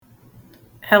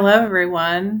Hello,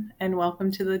 everyone, and welcome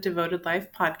to the Devoted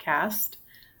Life podcast.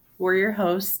 We're your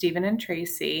hosts, Stephen and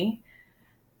Tracy.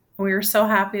 We're so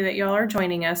happy that y'all are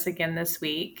joining us again this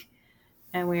week,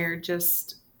 and we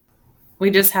just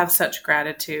have such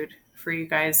gratitude for you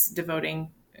guys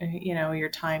devoting, your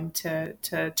time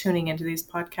to tuning into these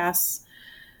podcasts.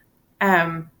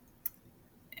 And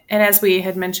as we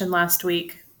had mentioned last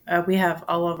week, we have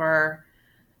all of our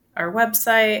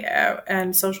website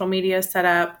and social media set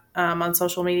up. On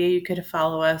social media, you could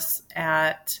follow us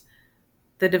at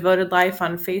The Devoted Life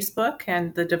on Facebook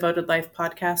and The Devoted Life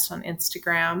Podcast on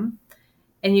Instagram.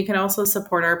 And you can also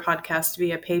support our podcast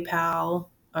via PayPal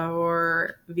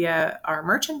or via our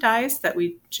merchandise that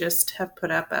we just have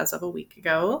put up as of a week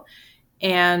ago,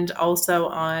 and also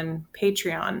on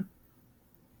Patreon.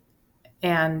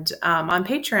 And on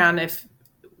Patreon,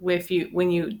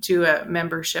 when you do a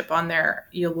membership on there,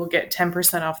 you will get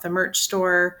 10% off the merch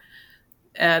store,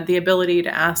 the ability to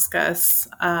ask us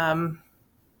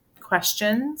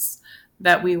questions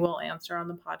that we will answer on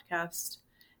the podcast,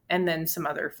 and then some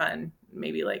other fun,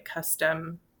 maybe like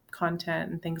custom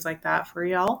content and things like that for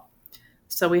y'all.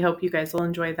 So we hope you guys will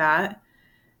enjoy that.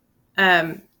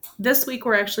 This week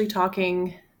we're actually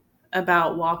talking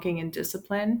about walking in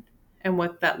discipline and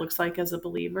what that looks like as a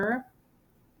believer.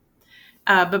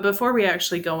 But before we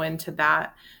actually go into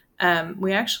that,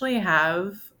 we actually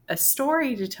have a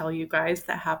story to tell you guys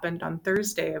that happened on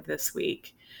Thursday of this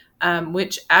week,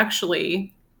 which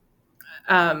actually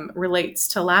relates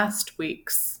to last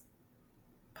week's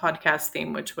podcast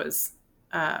theme, which was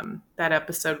that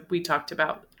episode we talked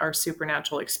about our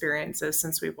supernatural experiences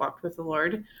since we've walked with the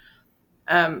Lord.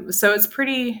 So it's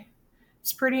pretty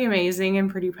amazing and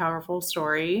pretty powerful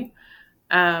story.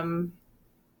 I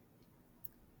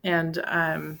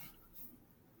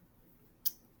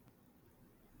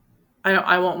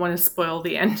won't want to spoil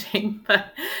the ending,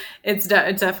 but it's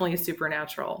definitely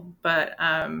supernatural. But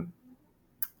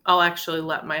I'll actually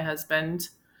let my husband,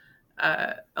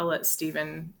 I'll let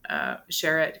Stephen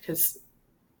share it, because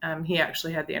he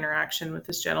actually had the interaction with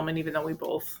this gentleman, even though we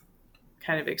both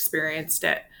kind of experienced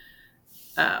it.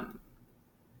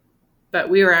 But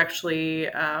we were actually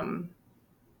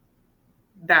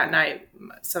that night.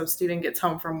 So Stephen gets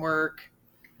home from work.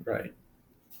 Right.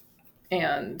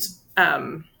 And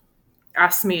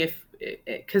asked me if,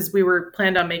 because we were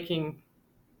planned on making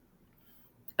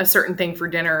a certain thing for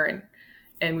dinner,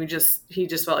 and he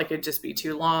just felt like it'd just be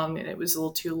too long, and it was a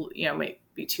little too, might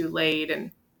be too late,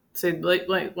 and said, like,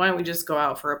 why don't we just go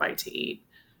out for a bite to eat?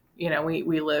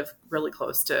 We live really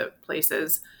close to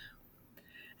places.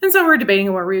 And so we're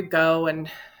debating where we'd go. And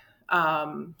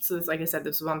so this, like I said,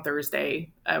 this was on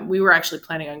Thursday. We were actually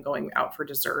planning on going out for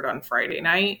dessert on Friday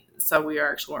night. So we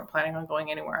weren't planning on going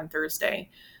anywhere on Thursday.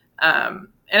 And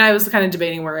I was kind of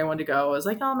debating where I wanted to go. I was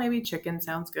like, oh, maybe chicken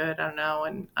sounds good. I don't know.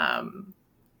 And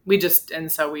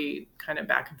so we kind of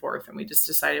back and forth, and we just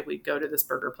decided we'd go to this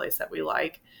burger place that we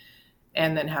like,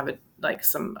 and then have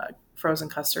some frozen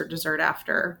custard dessert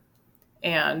after.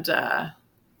 And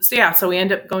so we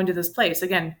end up going to this place.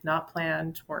 Again, not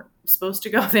planned, weren't supposed to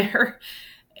go there.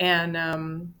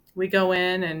 And we go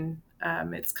in, and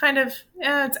it's kind of,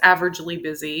 it's averagely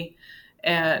busy.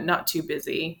 And not too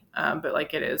busy, but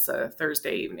like it is a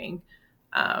Thursday evening.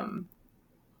 And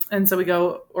so we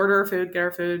go order our food, get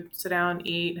our food, sit down,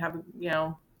 eat, have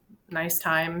nice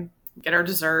time, get our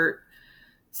dessert,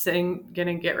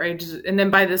 get ready to, and then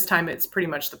by this time it's pretty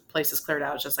much the place is cleared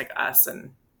out. It's just like us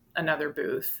and another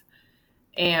booth.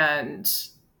 And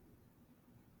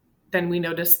then we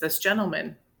noticed this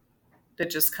gentleman that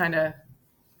just kind of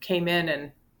came in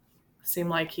and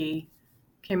seemed like he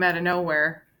came out of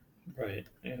nowhere. Right.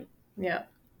 Yeah. Yeah.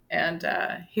 And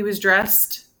he was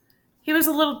dressed. He was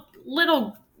a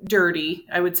little dirty,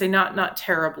 I would say, not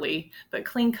terribly, but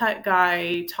clean cut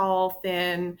guy, tall,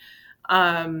 thin,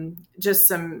 just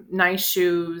some nice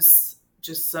shoes,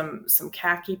 just some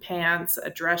khaki pants, a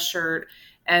dress shirt.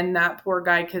 And that poor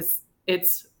guy, because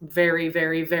it's very,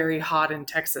 very, very hot in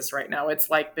Texas right now. It's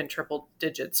like been triple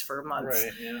digits for months.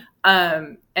 Right. Yeah.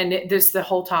 And the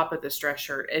whole top of this dress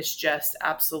shirt is just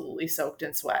absolutely soaked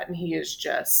in sweat, and he is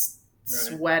just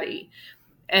sweaty.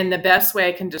 And the best way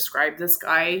I can describe this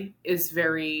guy is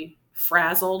very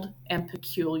frazzled and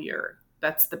peculiar.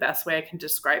 That's the best way I can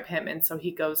describe him. And so he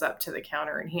goes up to the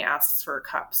counter and he asks for a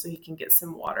cup so he can get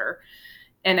some water.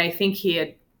 And I think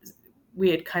we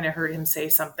had kind of heard him say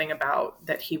something about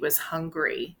that he was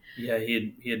hungry. Yeah,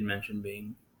 he had mentioned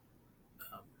being.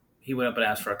 He went up and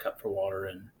asked for a cup for water,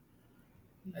 and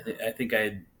I think I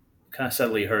had kind of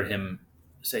subtly heard him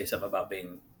say something about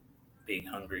being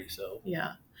hungry. So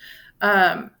yeah.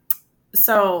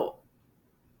 So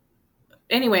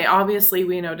anyway, obviously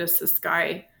we noticed this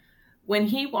guy when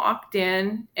he walked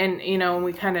in, and,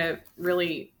 we kind of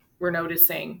really were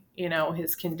noticing,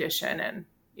 his condition, and,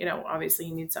 obviously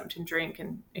he needs something to drink,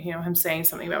 and, him saying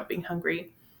something about being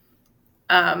hungry.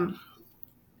 I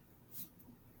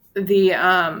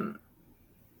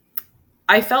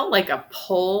felt like a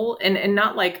pull, and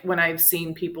not like when I've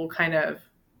seen people kind of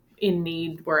in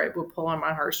need where it would pull on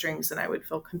my heartstrings and I would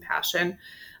feel compassion.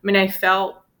 I mean, I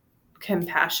felt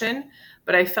compassion,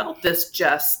 but I felt this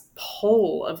just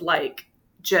pull of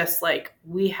just like,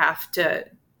 we have to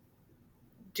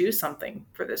do something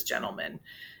for this gentleman.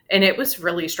 And it was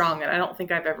really strong. And I don't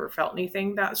think I've ever felt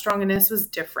anything that strong. And this was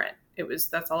different.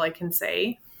 That's all I can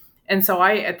say. And so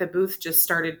I, at the booth, just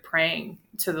started praying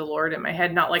to the Lord in my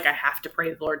head. Not like I have to pray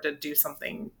to the Lord to do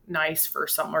something nice for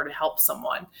someone or to help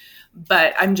someone,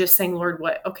 but I'm just saying, Lord,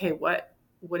 what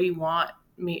do you want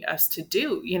us to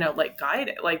do? Guide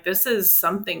it. Like, this is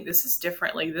something, this is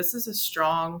different. Like, this is a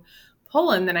strong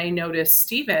pull. And then I noticed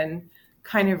Stephen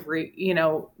kind of,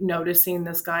 noticing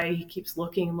this guy. He keeps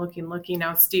looking.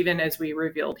 Now, Stephen, as we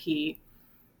revealed, he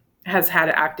has had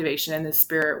an activation in the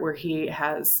spirit where he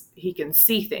can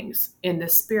see things in the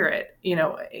spirit,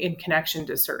 in connection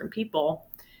to certain people.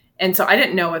 And so I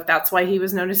didn't know if that's why he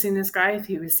was noticing this guy, if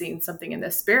he was seeing something in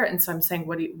the spirit. And so I'm saying,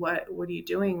 what are you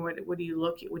doing? What do you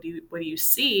look at? What do you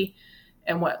see?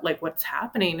 And what's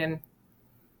happening?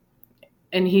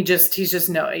 And he's just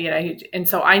no, and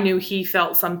so I knew he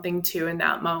felt something too in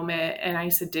that moment. And I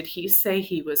said, did he say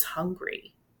he was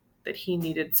hungry, that he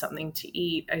needed something to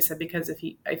eat? I said, because if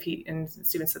he, and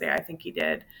Stephen said, yeah, I think he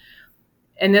did.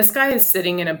 And this guy is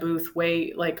sitting in a booth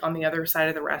way, like, on the other side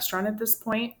of the restaurant at this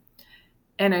point.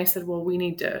 And I said, well, we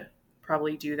need to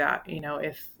probably do that,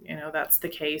 if, that's the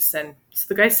case. And so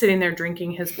the guy's sitting there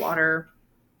drinking his water,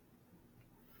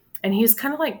 and he's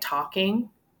kind of like talking,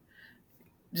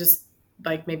 just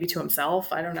like maybe to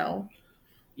himself. I don't know.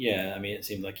 Yeah. I mean, it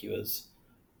seemed like he was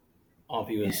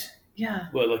yeah.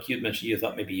 Well, like you mentioned, you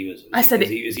thought maybe he was. I said,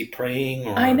 is he praying?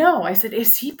 Or? I know. I said,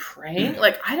 is he praying?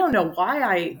 Like, I don't know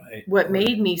why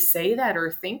made me say that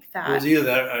or think that. It was either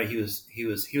that or he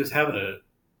was having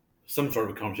some sort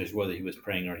of a conversation, whether he was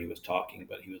praying or he was talking,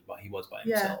 but he was by himself.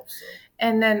 Yeah. So.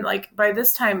 And then, like, by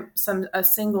this time, a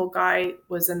single guy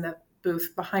was in the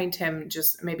booth behind him.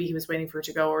 Just maybe he was waiting for a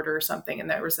to-go order or something, and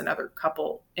there was another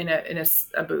couple in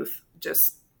a booth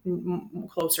just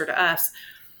closer to us.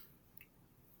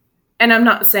 And I'm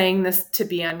not saying this to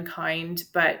be unkind,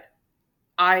 but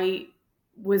I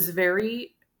was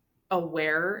very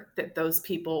aware that those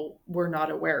people were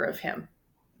not aware of him.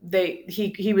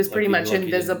 He was pretty much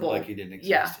invisible. Like he didn't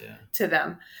exist, yeah, to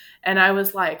them. And I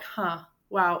was like,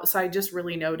 wow. So I just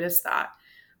really noticed that.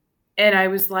 And I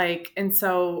was like, and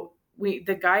so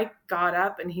the guy got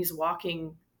up and he's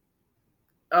walking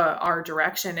our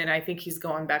direction. And I think he's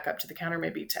going back up to the counter,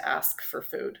 maybe to ask for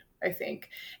food, I think.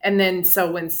 And then,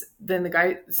 so then the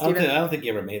guy, Stephen, I don't think he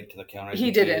ever made it to the counter.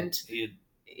 He didn't.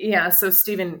 Yeah. So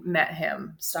Stephen met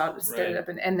him, stood up,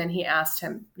 and then he asked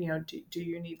him, do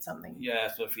you need something? Yeah.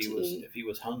 So if he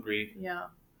was hungry. Yeah.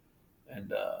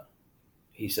 And,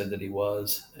 he said that he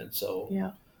was. And so,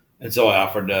 yeah. And so I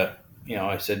offered to,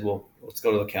 I said, well, let's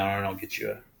go to the counter and I'll get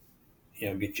you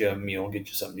a meal, get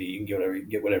you something to eat, and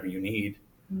get whatever you need.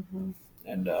 Mm-hmm.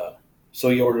 And, so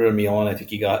he ordered a meal, and I think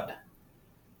he got,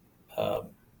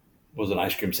 was an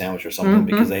ice cream sandwich or something, mm-hmm.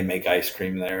 because they make ice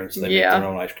cream there. So they make their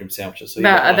own ice cream sandwiches. So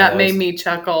that made me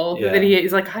chuckle. Yeah. That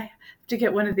he's like, I have to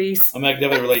get one of these. I mean, I can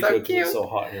definitely relate to it because it's so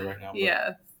hot here right now. But,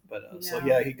 yeah. So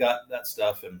yeah, he got that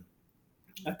stuff, and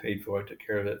I paid for it, took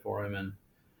care of it for him, and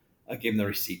I gave him the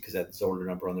receipt because I had his order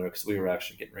number on there, because we were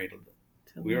actually getting ready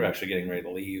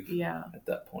to leave. Yeah. At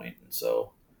that point, and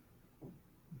so,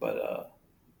 but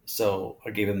so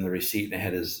I gave him the receipt, and I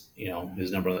had his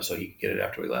number on there so he could get it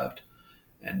after we left.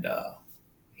 And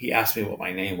he asked me what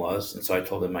my name was, and so I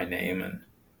told him my name, and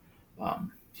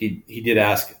he did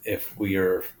ask if we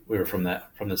were from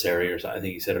this area or something. I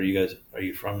think he said, "Are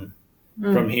you from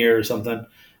here or something?"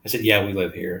 I said, "Yeah, we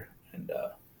live here." And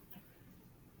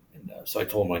so I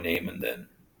told him my name, and then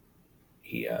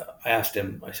I asked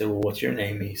him. I said, "Well, what's your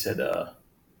name?" He said,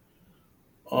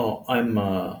 "Oh,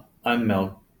 I'm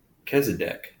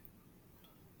Melchizedek."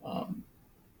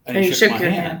 And he shook my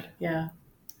hand. Yeah.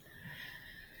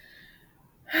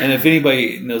 And if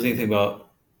anybody knows anything about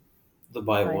the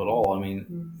Bible at all, I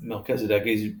mean, Melchizedek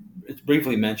it's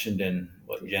briefly mentioned in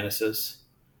Genesis.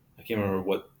 I can't remember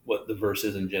what the verse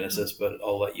is in Genesis, but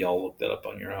I'll let y'all look that up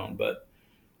on your own. But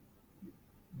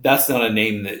that's not a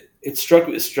name that it struck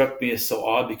me as so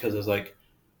odd, because it was like,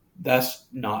 that's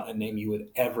not a name you would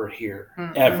ever hear,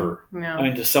 ever. No. I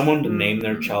mean, to someone to name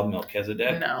their child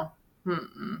Melchizedek, no,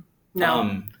 Mm-mm.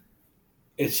 No.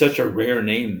 It's such a rare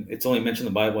name. It's only mentioned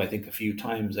in the Bible, I think, a few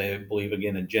times. I believe,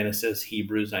 again, in Genesis,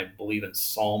 Hebrews, and I believe in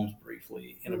Psalms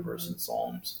briefly, in a verse in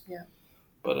Psalms. Yeah.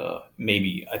 But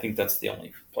maybe, I think that's the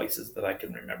only places that I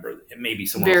can remember. It may be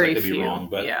somewhere else, I could be wrong.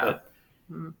 But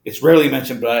it's rarely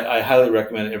mentioned, but I highly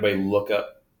recommend everybody look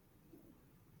up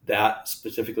that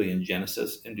specifically in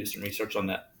Genesis and do some research on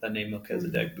that name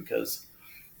Melchizedek, because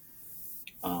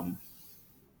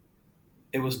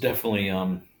it was definitely...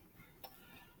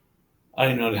 I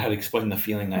didn't know how to explain the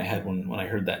feeling I had when I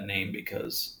heard that name,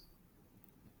 because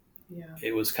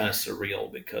it was kind of surreal,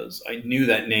 because I knew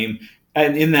that name.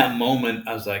 And in that moment,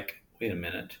 I was like, wait a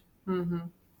minute. Mm-hmm.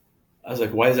 I was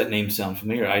like, why does that name sound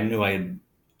familiar? I knew I'd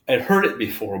heard it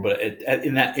before, but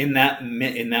in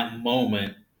that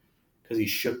moment, because he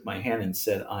shook my hand and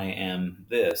said, I am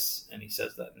this, and he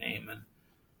says that name. And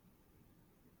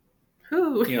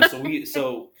who? I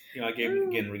gave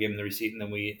him the receipt, and then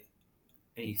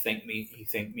he thanked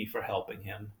me for helping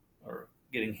him or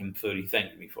getting him food. He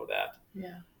thanked me for that.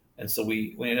 Yeah. And so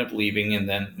we ended up leaving. And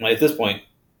then at this point,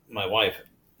 my wife,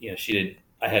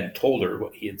 I hadn't told her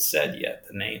what he had said yet,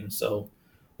 the name. So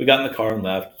we got in the car and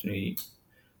left. We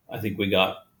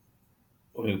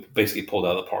basically pulled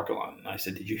out of the parking lot. And I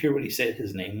said, did you hear what he said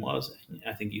his name was? And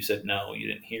I think you said, no, you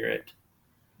didn't hear it.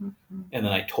 Mm-hmm. And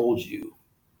then I told you.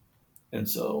 And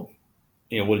so,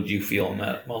 what did you feel in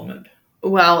that moment?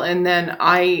 Well, and then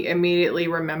I immediately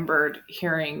remembered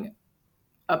hearing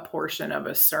a portion of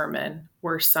a sermon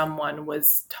where someone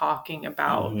was talking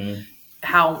about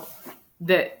how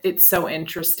that it's so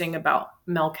interesting about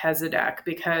Melchizedek,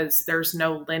 because there's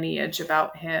no lineage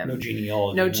about him. No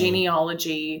genealogy. No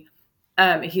genealogy.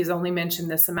 He's only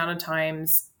mentioned this amount of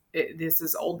times. This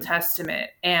is Old Testament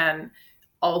and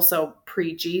also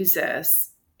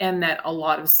pre-Jesus, and that a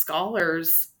lot of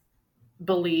scholars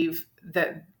believe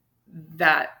that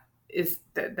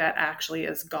actually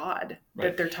is God, right,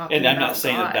 that they're talking about. And I'm not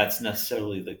saying God. that that's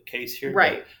necessarily the case here,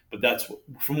 right? But that's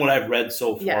from what I've read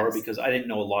so far, because I didn't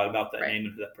know a lot about that name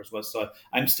and who that person was, so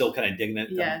I'm still kind of digging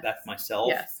that myself.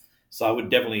 Yes. So I would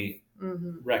definitely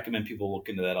recommend people look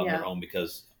into that on their own,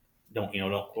 because don't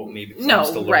quote me, because I'm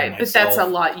still learning myself. But that's a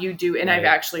lot you do, and I've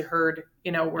actually heard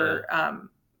where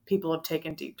people have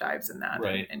taken deep dives in that,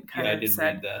 right? And kind of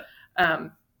read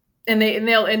that. And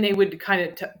they would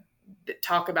kind of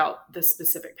talk about the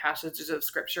specific passages of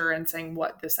scripture and saying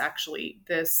what this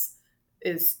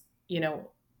is,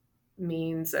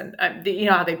 means, and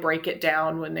how they break it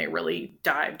down when they really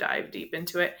dive deep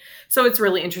into it. So it's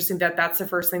really interesting that's the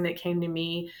first thing that came to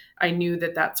me. I knew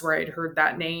that's where I'd heard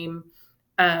that name.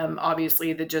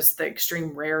 Obviously the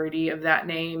extreme rarity of that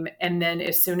name. And then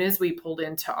as soon as we pulled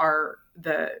into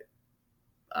the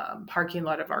parking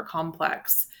lot of our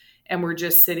complex, and we're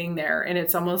just sitting there, and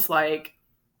it's almost like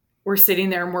we're sitting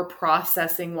there and we're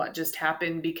processing what just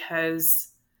happened, because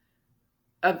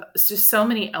of just so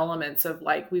many elements of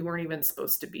we weren't even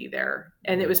supposed to be there.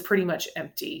 And it was pretty much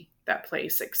empty, that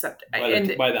place, except by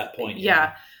that point.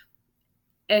 Yeah.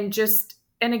 And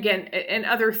again, and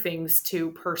other things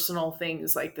too, personal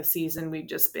things like the season we've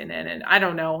just been in, and I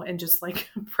don't know, and just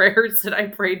prayers that I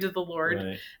prayed to the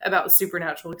Lord about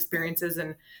supernatural experiences,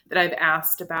 and that I've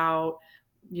asked about,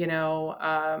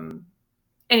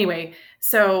 anyway.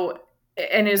 So,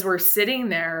 and as we're sitting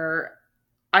there,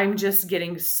 I'm just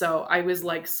getting I was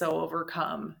so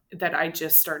overcome that I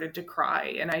just started to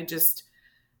cry. And I just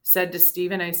said to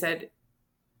Stephen, I said,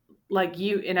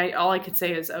 all I could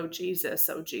say is, oh Jesus.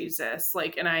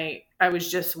 And I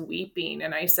was just weeping.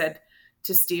 And I said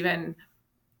to Stephen,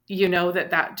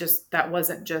 that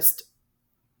wasn't just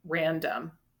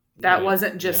random. That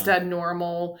wasn't just a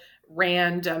normal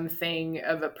random thing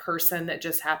of a person that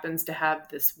just happens to have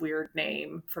this weird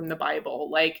name from the Bible.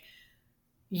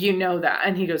 That.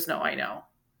 And he goes, no, I know.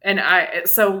 And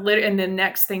and the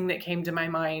next thing that came to my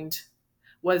mind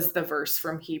was the verse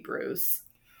from Hebrews.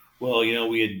 Well,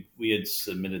 we had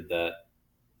submitted that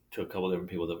to a couple of different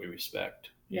people that we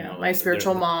respect. My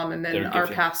spiritual mom, and then our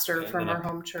pastor from our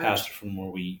home church. Pastor from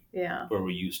where we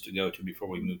used to go to before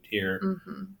we moved here.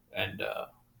 Mm-hmm. And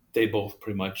they both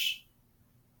pretty much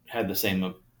had the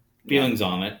same feelings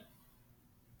on it.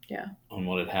 Yeah. On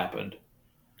what had happened.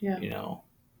 Yeah.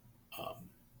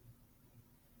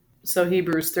 So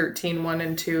Hebrews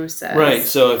 13:1-2 says. Right.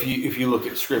 So if you look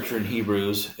at scripture in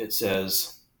Hebrews, it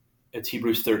says, it's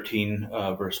Hebrews 13,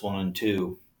 verse 1 and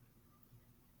 2.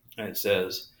 And it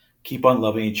says, keep on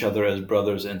loving each other as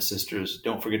brothers and sisters.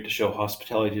 Don't forget to show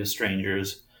hospitality to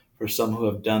strangers, for some who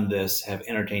have done this have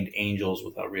entertained angels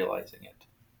without realizing it.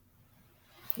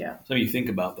 Yeah. So you think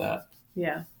about that.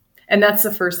 Yeah. And that's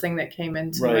the first thing that came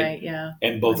into Right. my,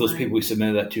 And both my those mind. people we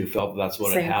submitted that to felt that's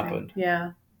what Same had thing. happened.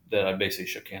 Yeah. That I basically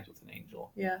shook hands with an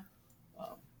angel. Yeah.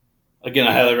 Again,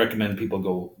 I highly recommend people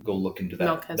go look into that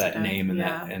Melchizedek, name and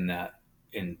yeah. that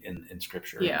in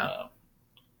scripture. Yeah. And,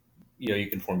 you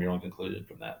can form your own conclusion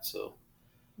from that. So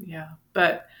Yeah.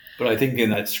 But I think in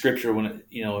that scripture, when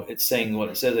it's saying what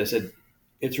it says, I said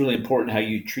it's really important how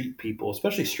you treat people,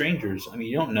 especially strangers. I mean,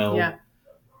 you don't know. Yeah.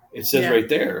 It says Yeah. right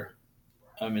there,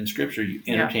 in scripture,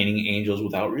 entertaining angels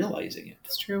without realizing it.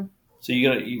 It's true. So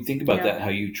you think about Yeah. that, how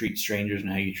you treat strangers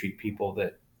and how you treat people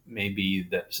that maybe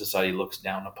that society looks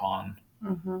down upon,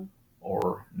 Mm-hmm.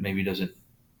 or maybe doesn't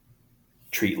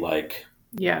treat like,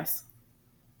 Yes.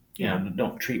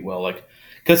 don't treat well, like,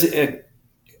 because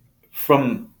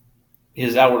from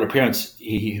his outward appearance,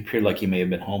 he appeared like he may have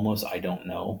been homeless. I don't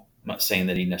know. I'm not saying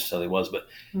that he necessarily was, but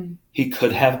he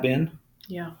could have been.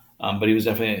 Yeah. But he was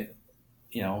definitely,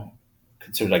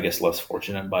 considered, I guess, less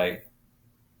fortunate by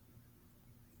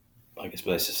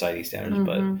society standards.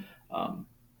 Mm-hmm. But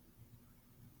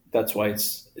that's why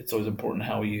it's always important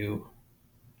how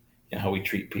how we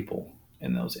treat people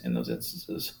in those instances,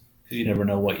 because you never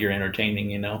know what you're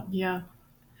entertaining. Yeah.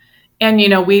 And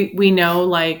we know,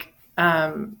 like,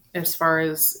 as far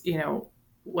as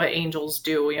what angels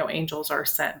do, angels are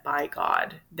sent by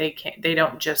God. They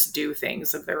don't just do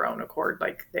things of their own accord.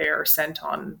 Like, they are sent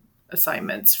on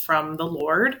assignments from the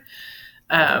Lord.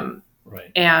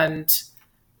 Right. And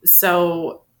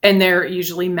so, and they're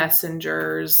usually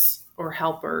messengers or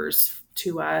helpers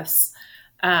to us.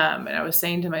 And I was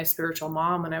saying to my spiritual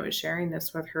mom when I was sharing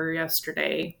this with her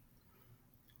yesterday,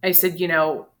 I said,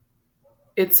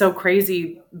 it's so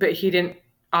crazy, but he didn't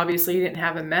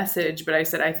have a message, but I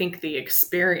said, I think the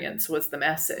experience was the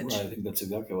message. Right, I think that's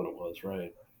exactly what it was.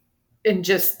 Right. And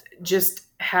just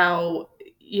how,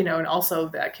 and also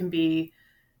that can be,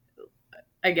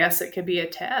 I guess it could be a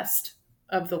test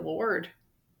of the Lord.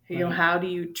 Right. How do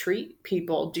you treat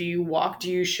people? Do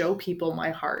you show people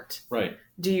my heart? Right.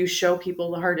 Do you show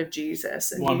people the heart of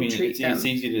Jesus? And treat them? It's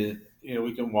easy to,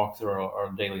 we can walk through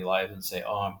our daily lives and say,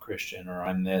 oh, I'm Christian, or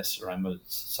I'm this, or I'm a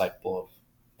disciple of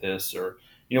this, or,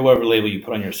 whatever label you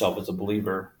put on yourself as a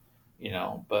believer,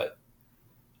 but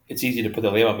it's easy to put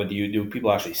that label on, but do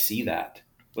people actually see that?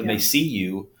 When they see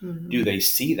you, Mm-hmm. do they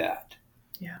see that?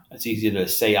 Yeah. It's easy to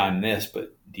say I'm this,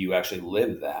 but do you actually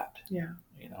live that? Yeah.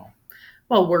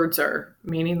 Well, words are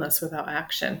meaningless without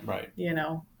action. Right.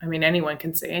 I mean, anyone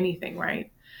can say anything, right?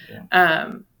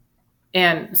 Yeah.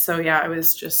 And so, I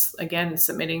was just, again,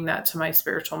 submitting that to my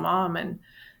spiritual mom and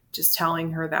just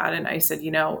telling her that. And I said,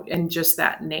 and just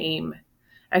that name,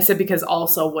 I said, because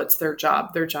also what's their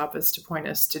job? Their job is to point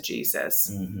us to Jesus.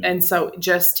 Mm-hmm. And so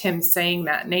just him saying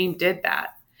that name did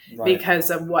that, right,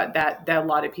 because of what that a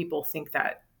lot of people think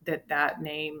that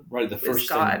name, right. The first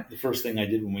thing I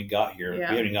did when we got here, we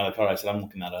hadn't got a car. I said, I'm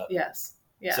looking that up. Yes.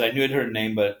 Yeah. So I knew I'd heard a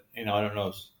name, but I don't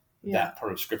know that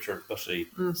part of scripture, especially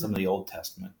some of the Old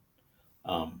Testament,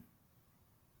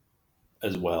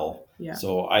 as well. Yeah.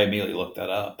 So I immediately looked that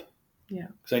up. Yeah.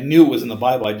 Because I knew it was in the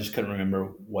Bible. I just couldn't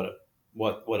remember what it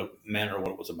meant or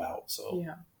what it was about. So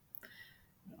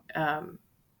and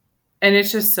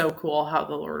it's just so cool how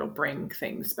the Lord will bring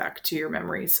things back to your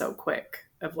memory so quick,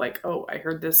 of like, oh, I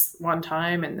heard this one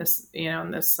time, and this,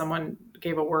 and this, someone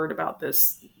gave a word about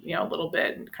this, a little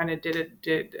bit, and kind of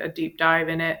did a deep dive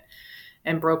in it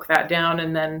and broke that down.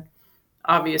 And then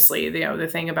obviously, the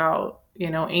thing about,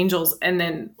 angels, and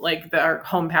then like our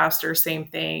home pastor, same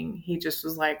thing. He just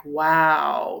was like,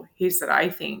 wow. He said, I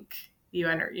think you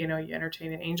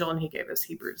entertain an angel. And he gave us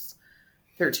Hebrews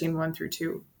 13,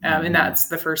 1-2. And that's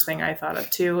the first thing I thought of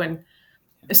too. And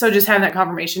so just having that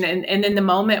confirmation. And then the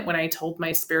moment when I told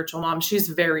my spiritual mom, she's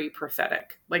very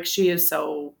prophetic. Like, she is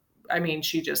so,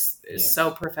 she just is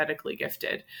so prophetically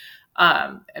gifted.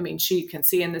 She can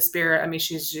see in the spirit.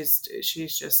 She's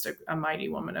just a mighty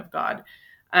woman of God.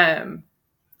 In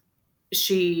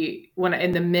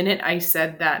the minute I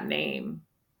said that name,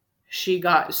 she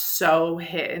got so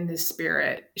hit in the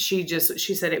spirit. She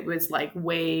said it was like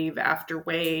wave after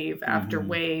wave after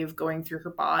wave going through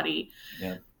her body.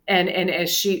 Yeah. And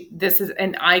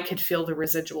and I could feel the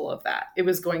residual of that. It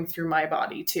was going through my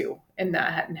body too. And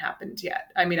that hadn't happened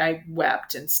yet. I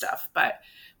wept and stuff, but,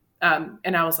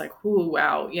 and I was like, ooh,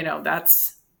 wow.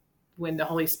 that's when the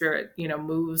Holy Spirit,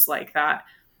 moves like that.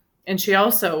 And she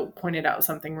also pointed out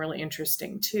something really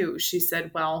interesting too. She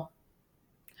said, well,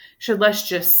 let's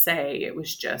just say it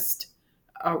was just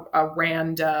a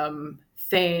random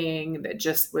thing that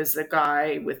just was a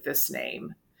guy with this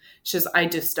name. She says, I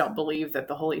just don't believe that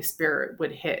the Holy Spirit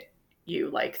would hit you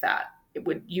like that.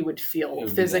 You would feel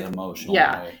physically, emotional,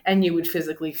 right? And you would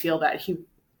physically feel that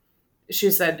she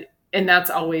said, and that's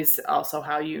always also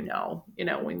how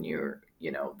when you're,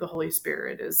 the Holy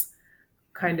Spirit is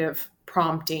kind of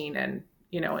prompting and,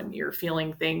 and you're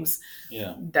feeling things.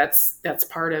 Yeah. That's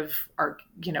part of our,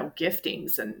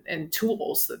 giftings and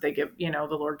tools that they give, the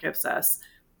Lord gives us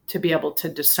to be able to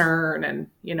discern and,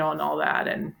 and all that.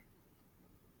 And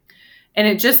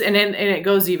it just, and it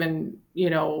goes even,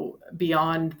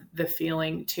 beyond the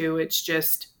feeling too. It's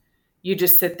just, you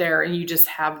just sit there and you just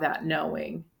have that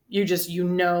knowing. You just,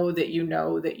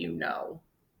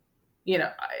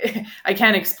 I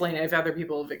can't explain it if other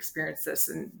people have experienced this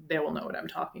and they will know what I'm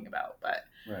talking about, but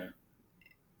right.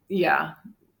 Yeah.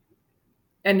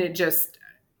 And it just,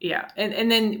 yeah.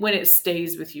 And then when it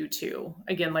stays with you too,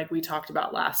 again, like we talked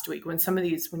about last week, when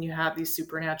you have these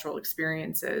supernatural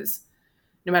experiences,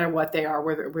 no matter what they are,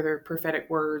 whether they're prophetic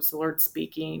words, the Lord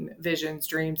speaking, visions,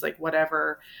 dreams, like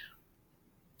whatever,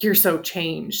 you're so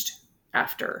changed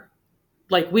after.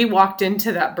 Like we walked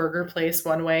into that burger place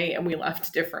one way and we left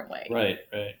a different way. Right.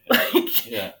 Like,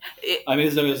 yeah. I mean,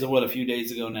 it was a few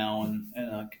days ago now, and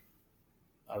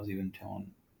I was even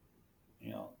telling,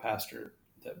 pastor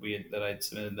that I'd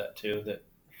submitted that to, that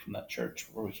from that church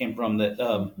where we came from, that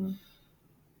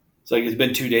it's like it's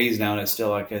been 2 days now, and it's still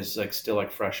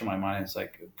like fresh in my mind. It's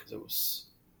like because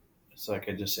it's like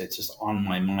it's just on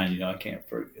my mind. I can't.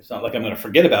 It's not like I'm going to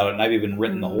forget about it, and I've even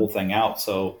written the whole thing out.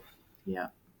 So yeah.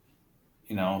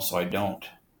 So I don't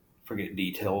forget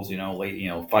details,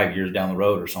 late, 5 years down the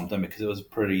road or something, because it was a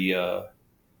pretty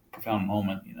profound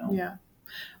moment, Yeah.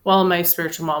 Well, my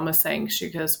spiritual mom was saying,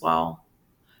 she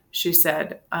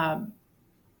said, I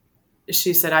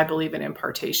believe an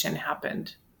impartation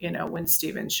happened, when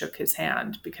Stephen shook his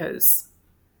hand, because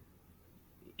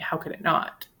how could it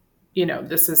not?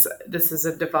 This is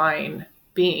a divine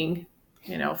being,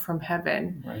 from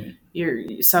heaven. Right.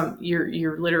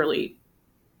 You're literally,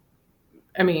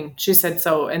 I mean, she said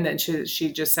so, and then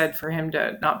she just said for him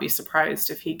to not be surprised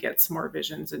if he gets more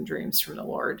visions and dreams from the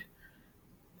Lord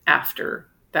after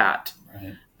that,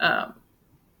 right.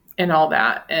 And all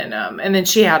that, and then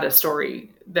she had a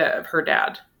story that her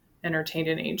dad entertained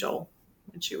an angel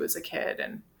when she was a kid,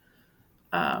 and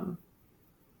how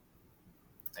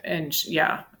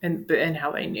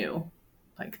they knew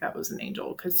like that was an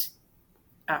angel, because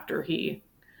after he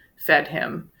fed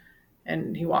him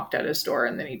and he walked out his door,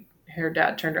 and then her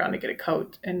dad turned around to get a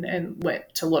coat and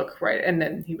went to look, right, and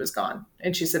then he was gone.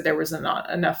 And she said there was not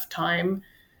enough time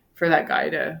for that guy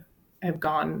to have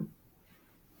gone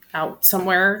out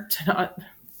somewhere to not.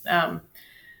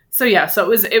 So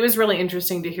it was really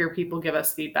interesting to hear people give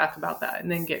us feedback about that,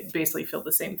 and then basically feel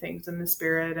the same things in the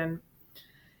spirit and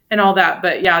all that.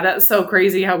 But yeah, that's so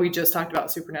crazy how we just talked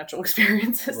about supernatural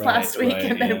experiences last week,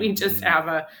 and then we just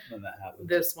have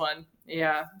this one.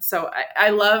 Yeah. So I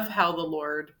love how the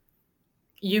Lord,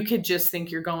 you could just think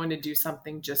you're going to do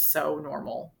something just so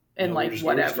normal and whatever.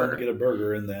 We're just going to get a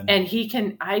burger, and he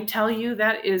can. I tell you,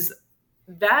 that is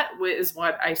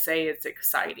what I say. It's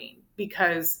exciting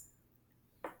because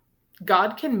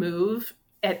God can move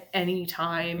at any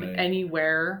time, right,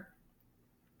 anywhere,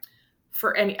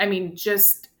 for any. I mean,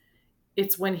 just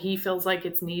it's when He feels like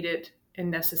it's needed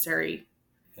and necessary.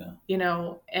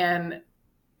 Yeah. And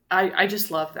I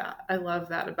just love that. I love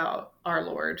that about our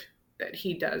Lord, that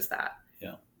He does that.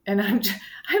 Yeah. And I'm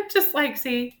just like,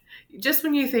 see, just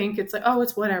when you think it's like, oh,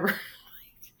 it's whatever.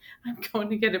 I'm going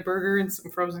to get a burger and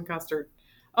some frozen custard.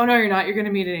 Oh, no, you're not. You're going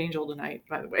to meet an angel tonight,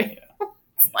 by the way. Yeah.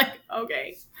 It's like,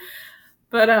 okay.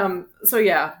 But,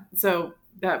 so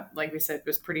that, like we said,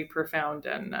 was pretty profound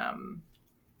and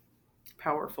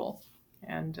powerful.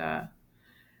 And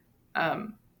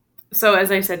so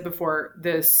as I said before,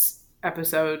 this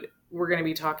episode, we're going to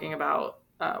be talking about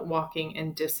walking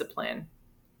in discipline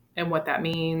and what that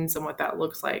means and what that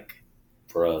looks like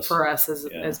for us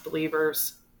as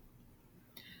believers.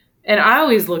 And I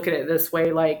always look at it this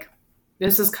way, like,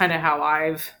 this is kind of how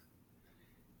I've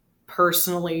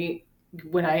personally,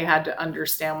 when I had to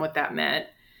understand what that meant,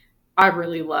 I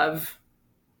really love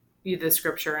the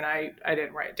scripture, and I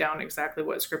didn't write down exactly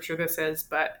what scripture this is,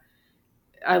 but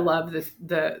I love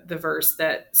the verse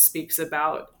that speaks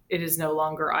about, it is no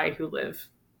longer I who live,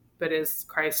 but is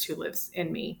Christ who lives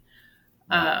in me.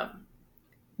 That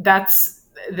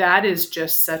is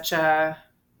just such a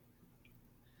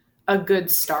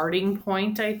good starting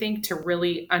point, I think, to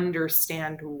really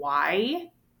understand why,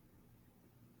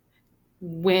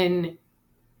 when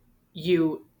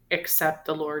you accept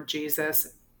the Lord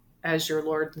Jesus as your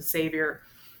Lord and Savior,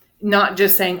 not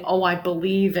just saying, oh, I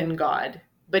believe in God,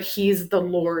 but He's the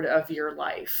Lord of your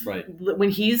life. Right. When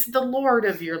He's the Lord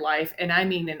of your life, and I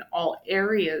mean in all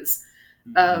areas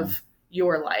of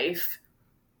your life,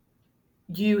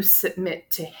 you submit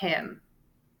to him.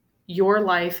 Your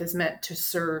life is meant to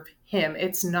serve him.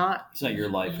 It's not your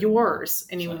life yours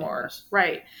anymore.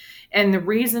 Right. And the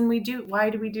reason why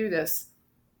do we do this?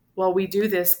 Well, we do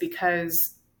this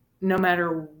because no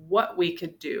matter what we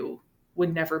could do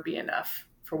would never be enough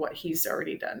for what he's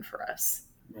already done for us.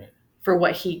 Right. For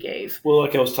what he gave. Well,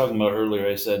 like I was talking about earlier,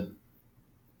 I said,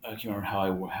 I can't remember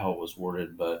how it was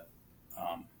worded, but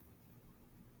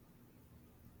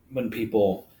when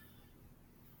people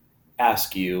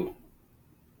ask you,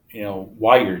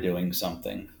 why you're doing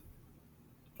something,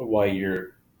 or why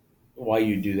you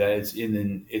do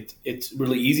that, it's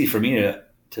really easy for me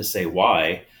to say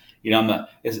why. I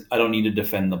don't need to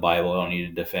defend the Bible. I don't need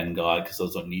to defend God, because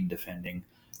those don't need defending.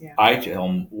 Yeah. I tell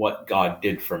them what God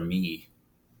did for me.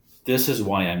 This is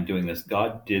why I'm doing this.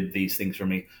 God did these things for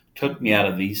me, took me out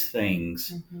of these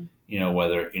things,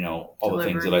 whether, all the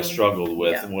things that I struggled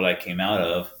with and what I came out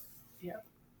of. Yeah.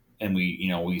 And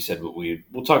we said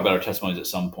we'll talk about our testimonies at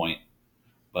some point,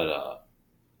 but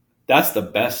that's the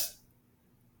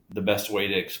best way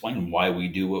to explain why we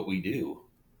do what we do.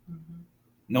 Mm-hmm.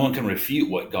 No one can refute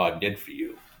what God did for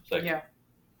you. It's like,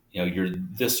 you're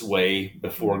this way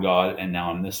before God, and now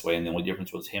I'm this way. And the only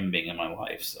difference was him being in my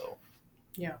life. So,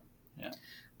 yeah. Yeah.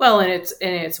 Well, and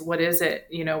it's what is it,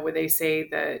 where they say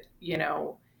that,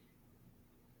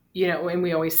 and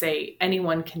we always say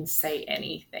anyone can say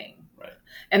anything. Right.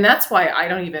 And that's why I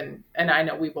don't even, and I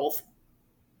know we both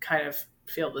kind of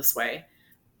feel this way.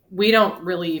 We don't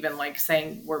really even like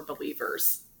saying we're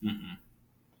believers. Mm-mm.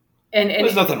 And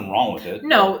there's nothing wrong with it.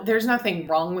 No, there's nothing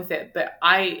wrong with it, but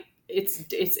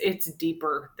it's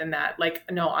deeper than that. Like,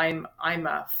 no, I'm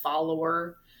a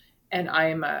follower. And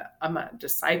I'm a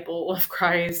disciple of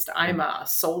Christ. I'm a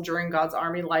soldier in God's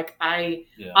army. Like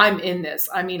I'm in this.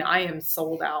 I mean, I am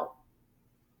sold out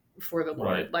for the Lord.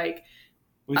 Right. Like,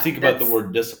 we think about the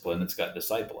word discipline, it's got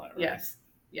disciple in it, right? Yes.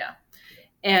 Yeah.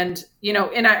 And,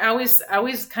 and I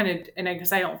always kind of, and I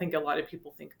guess I don't think a lot of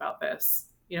people think about this,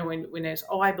 when it's,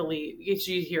 I believe,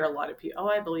 you hear a lot of people,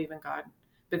 I believe in God,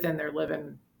 but then they're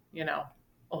living,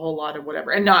 a whole lot of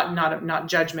whatever, and not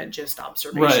judgment, just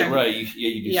observation. Right. You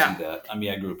see that. I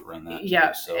mean, I grew up around that. Yeah.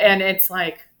 Too, so. And it's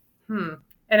like, and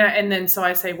then so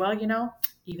I say, well,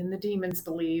 even the demons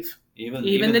believe,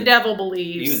 even the devil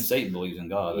believes, even Satan believes in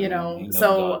God.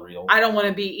 So I don't want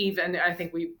to be even. I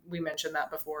think we mentioned that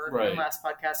before in the last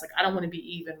podcast. Like, I don't want to be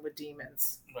even with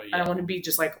demons. Right, yeah. I don't want to be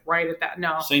just like right at that.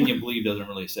 No, saying you believe doesn't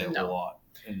really say a whole lot.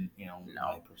 In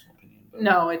my personal opinion. But.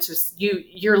 No, it's just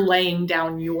you're laying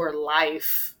down your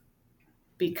life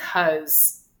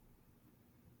because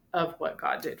of what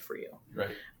God did for you.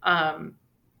 Right.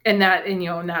 And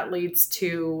that leads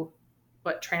to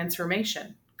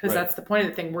transformation, because that's the point of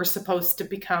the thing. We're supposed to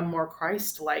become more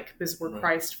Christ-like because we're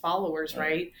Christ followers,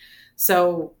 right?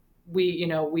 So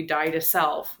we die to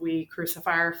self, we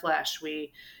crucify our flesh,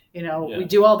 we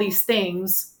do all these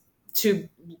things to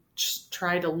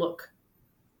try to look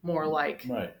more like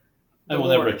and we'll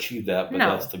never achieve that, but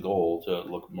that's the goal, to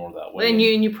look more that way. And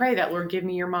you pray that, Lord, give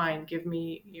me your mind, give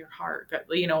me your heart,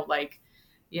 Right.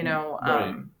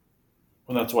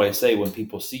 Well, that's why I say when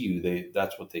people see you,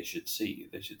 that's what they should see.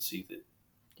 They should see that.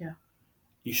 Yeah.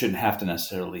 You shouldn't have to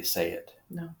necessarily say it.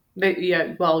 No. But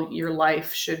well, your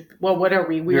life should. Well, what are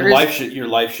we? Your life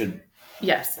should.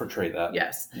 Yes. Portray that.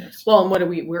 Yes. Well, and what are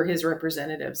we? We're His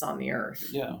representatives on the earth.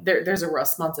 Yeah. There's a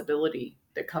responsibility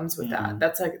that comes with that.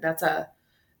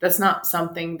 That's not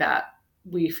something that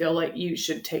we feel like you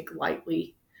should take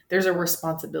lightly. There's a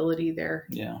responsibility there.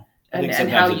 Yeah. And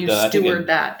how you steward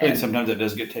that. I think sometimes it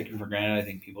does get taken for granted. I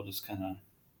think people just kind of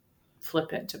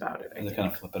flippant about it. They're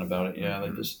kind of flippant about it. Yeah.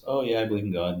 Mm-hmm. They just, I believe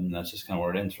in God, and that's just kind of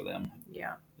where it ends for them.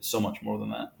 Yeah. It's so much more than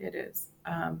that. It is.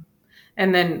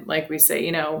 And then, like we say,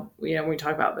 we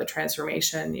talk about the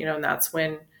transformation, and that's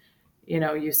when,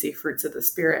 you see fruits of the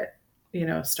Spirit,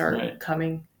 start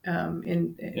coming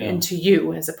into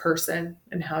you as a person,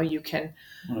 and how you can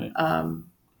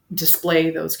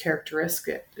display those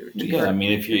characteristics. Yeah, I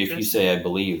mean, if you say I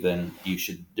believe, then you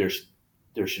should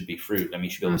there should be fruit. I mean, you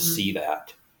should be able to see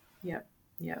that. Yeah.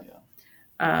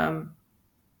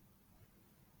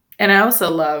 And I also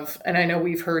love, and I know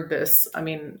we've heard this, I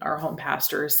mean, our home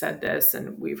pastor has said this,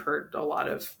 and we've heard a lot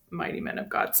of mighty men of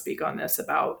God speak on this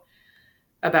about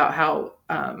how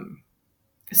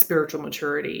spiritual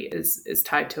maturity is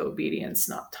tied to obedience,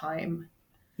 not time.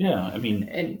 Yeah, I mean,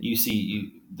 and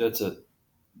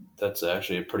that's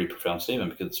actually a pretty profound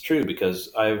statement, because it's true.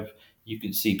 Because you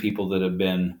can see people that have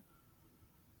been,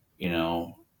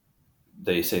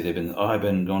 they say they've been, I've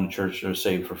been going to church or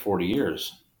saved for 40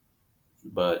 years.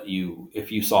 But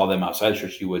if you saw them outside the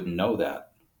church, you wouldn't know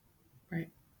that. Right.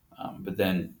 But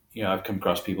then I've come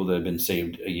across people that have been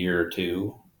saved a year or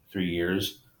 2, 3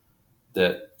 years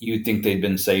that you'd think they'd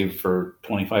been saved for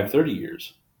 25, 30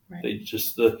 years. Right. They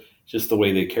just the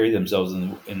way they carry themselves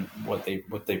and what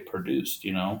they produced,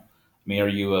 I mean, are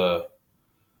you a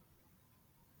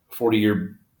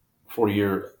 40-year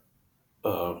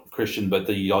Christian, but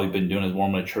all you've been doing is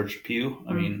warming a church pew?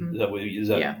 I mean, is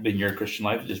that been your Christian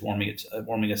life? Just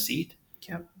warming a seat?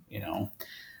 Yep.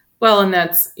 Well, and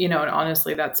that's, and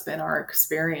honestly, that's been our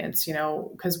experience,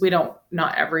 because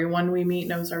not everyone we meet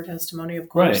knows our testimony, of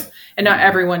course. Right. And not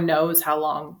everyone knows how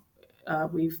long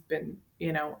we've been,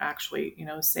 actually,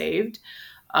 saved.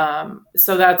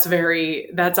 So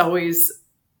that's always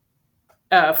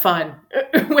fun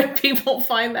when people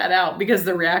find that out, because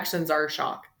the reactions are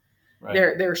shock.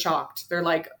 Right. They're shocked. They're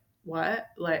like, what?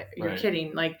 Like, you're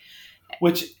kidding. Like,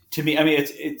 which to me, I mean,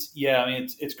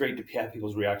 it's great to have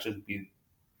people's reactions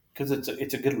because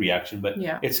it's a good reaction, but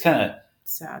it's kind of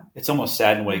sad. It's almost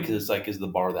sad in a way, because it's like, is the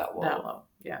bar that low? That low.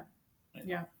 Yeah.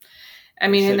 I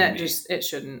mean, and that it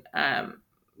shouldn't.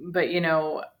 But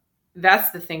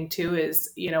that's the thing too, is,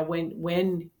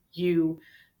 when you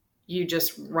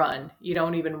just run, you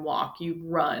don't even walk, you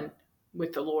run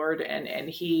with the Lord, and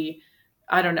he,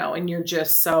 I don't know, and you're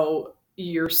so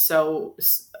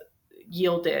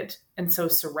yielded and so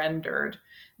surrendered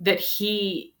that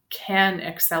he can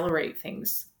accelerate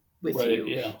things with you.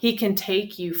 Yeah. He can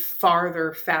take you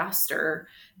farther, faster,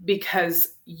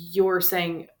 because you're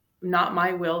saying, not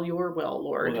my will, your will,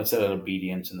 Lord. Well, that's that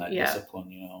obedience and that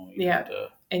discipline,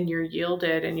 and you're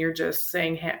yielded, and you're just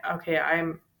saying, hey, okay,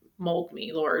 mold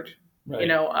me, Lord.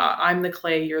 Right. I'm the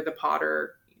clay, you're the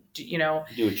potter. Do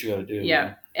what you got to do.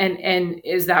 Yeah. And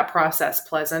is that process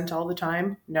pleasant all the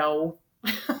time? No.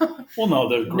 Well, no,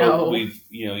 there's growth.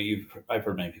 No. I've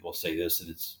heard many people say this,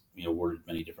 and it's, worded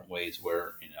many different ways,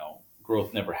 where,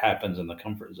 growth never happens in the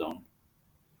comfort zone.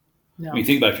 No. When you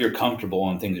think about, if you're comfortable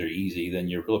and things are easy, then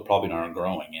you're probably not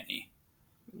growing any.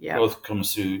 Yeah. Growth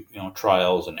comes through,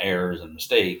 trials and errors and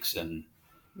mistakes and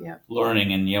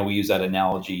learning. And, we use that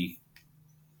analogy.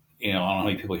 I don't know how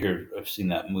many people here have seen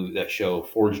that movie, that show,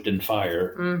 Forged in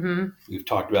Fire. Mm-hmm. We've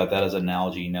talked about that as an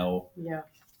analogy. Yeah.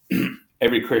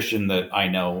 Every Christian that I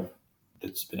know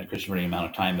that's been a Christian for any amount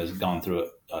of time has gone through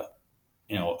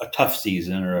a tough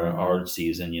season or a hard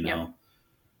season,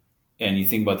 And you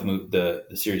think about the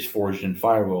series Forged in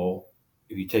Fire. Well,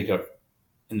 if you take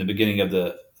in the beginning of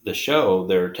the show,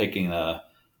 they're taking a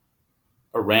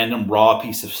random raw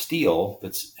piece of steel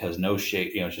that has no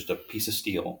shape, it's just a piece of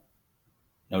steel.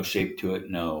 No shape to it,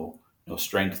 no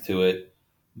strength to it.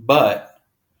 But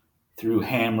through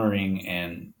hammering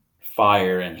and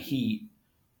fire and heat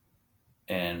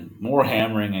and more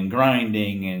hammering and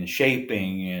grinding and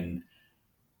shaping and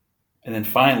then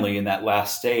finally in that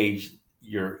last stage,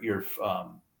 you're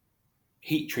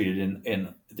heat treated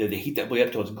and they heat that blade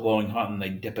up till it's glowing hot, and they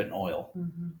dip it in oil.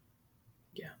 Mm-hmm.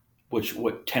 Yeah.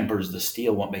 What tempers the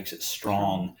steel, what makes it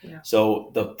strong. Yeah.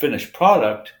 So the finished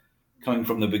product, coming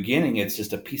from the beginning, it's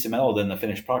just a piece of metal. Then the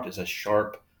finished product is a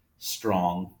sharp,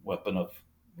 strong weapon.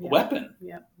 Yeah, weapon.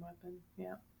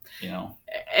 Yeah.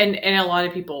 And a lot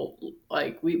of people,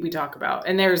 like we talk about,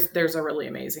 and there's a really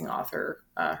amazing author.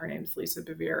 Her name's Lisa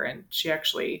Bevere, and she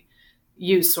actually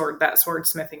used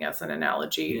swordsmithing as an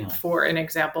analogy for an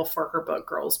example for her book,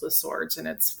 Girls with Swords, and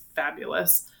it's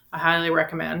fabulous. I highly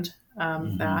recommend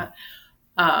that.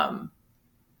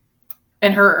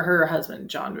 And her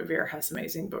husband, John Bevere, has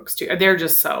amazing books too. They're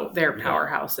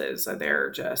powerhouses.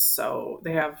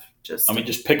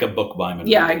 Just pick a book by them.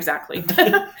 Yeah, exactly.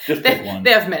 Just pick one.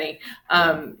 They have many.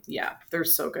 They're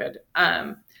so good.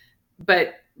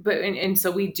 But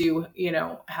so we do,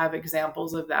 have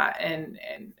examples of that.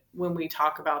 And when we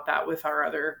talk about that with our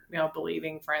other,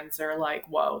 believing friends, they're like,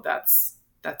 whoa, that's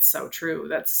so true.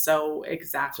 That's so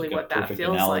exactly what that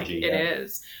feels analogy, like. It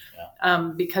is.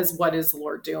 Yeah. Because what is the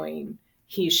Lord doing?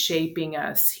 He's shaping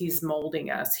us. He's molding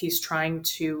us. He's trying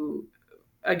to,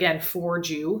 again, forge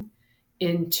you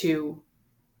into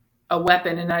a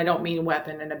weapon. And I don't mean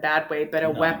weapon in a bad way, but a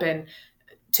weapon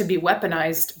to be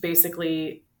weaponized,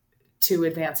 basically to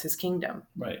advance his kingdom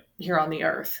here on the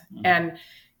earth. Mm-hmm.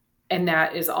 And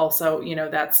that is also,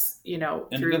 that's, in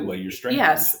through a good way, you're strengthened.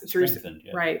 Yes,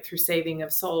 through saving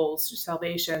of souls, through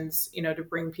salvations, to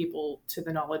bring people to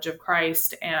the knowledge of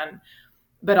Christ,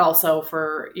 but also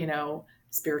for,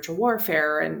 spiritual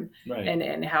warfare and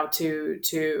how to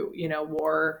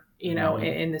war,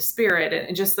 in the spirit,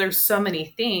 and just, there's so many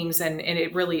things. And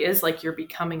it really is like you're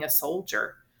becoming a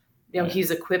soldier.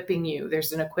 He's equipping you.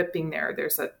 There's an equipping there.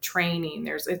 There's a training.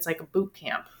 It's like a boot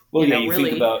camp. Well, you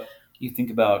think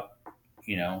about,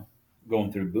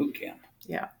 going through boot camp.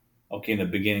 Yeah. okay, in the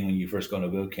beginning when you first go into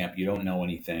boot camp, you don't know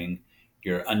anything.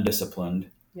 You're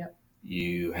undisciplined. Yep.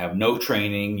 You have no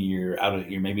training. You're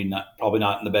probably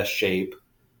not in the best shape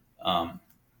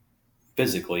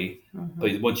physically. Mm-hmm.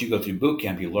 But once you go through boot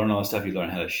camp, you learn all this stuff. You learn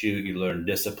how to shoot. You learn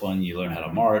discipline. You learn how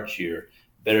to march. You're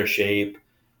better shape.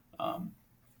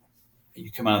 You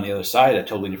come out on the other side a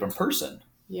totally different person.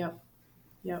 Yep.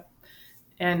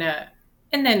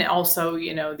 And then also,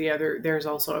 there's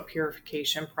also a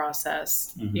purification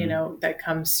process, that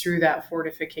comes through that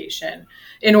fortification.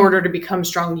 In order to become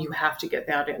strong, you have to get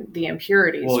out in the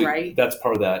impurities, right? That's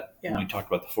part of that. Yeah. When we talked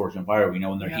about the forged in fire, we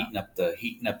know when they're heating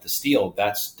up the steel,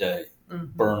 that's to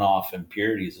burn off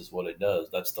impurities is what it does.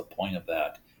 That's the point of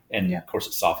that. And of course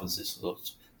it softens the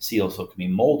steel so it can be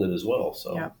molded as well.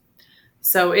 So yeah.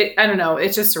 So I don't know.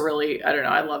 It's just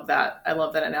I love that. I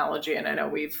love that analogy. And I know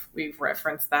we've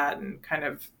referenced that and kind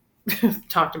of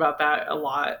talked about that a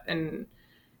lot. And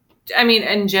I mean,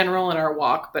 in general in our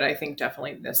walk, but I think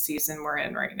definitely this season we're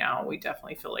in right now, we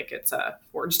definitely feel like it's a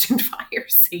forged in fire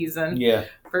season. Yeah,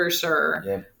 for sure.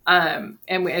 Yeah.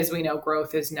 And as we know,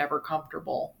 growth is never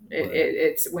comfortable.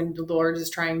 It's when the Lord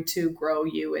is trying to grow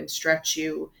you and stretch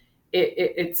you,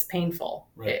 it's painful.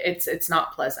 Right. It's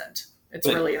not pleasant.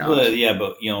 Really not. But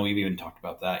we've even talked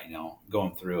about that,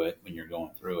 going through it. When you're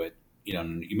going through it,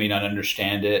 you may not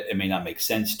understand it. It may not make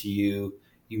sense to you.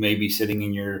 You may be sitting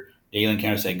in your daily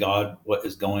encounter saying, God, what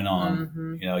is going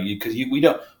on? Because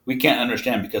we can't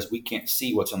understand because we can't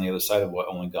see what's on the other side of what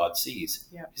only God sees.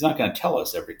 Yeah. He's not going to tell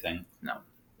us everything. No.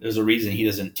 There's a reason he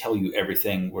doesn't tell you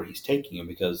everything where he's taking you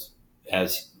because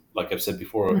like I've said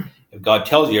before, if God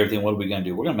tells you everything, what are we going to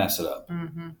do? We're going to mess it up.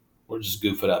 Mm-hmm. We're just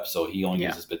goof it up. So he only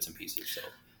uses bits and pieces.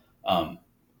 So,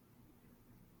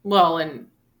 well, and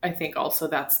I think also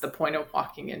that's the point of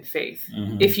walking in faith.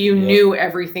 Mm-hmm. If you knew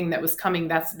everything that was coming,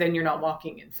 then you're not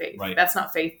walking in faith. Right. That's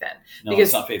not faith then. No,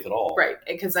 it's not faith at all. Right.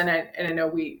 Because I know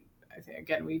I think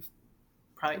again, we've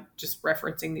probably just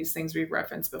referencing these things we've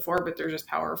referenced before, but they're just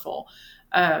powerful.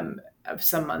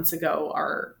 Some months ago,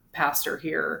 our pastor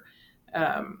here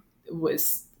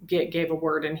gave a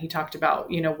word, and he talked about,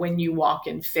 when you walk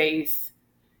in faith,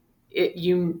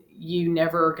 you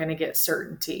never are going to get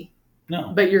certainty.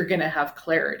 No. But you're going to have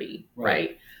clarity,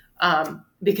 right?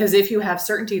 Because if you have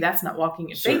certainty, that's not walking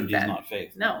in faith. Certainty is not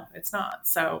faith. No, it's not.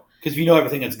 So because if you know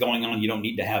everything that's going on, you don't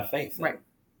need to have faith. Right.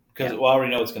 Because I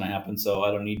already know what's going to happen, so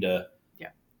I don't need to. Yeah.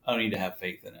 I don't need to have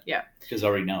faith in it. Yeah. Because I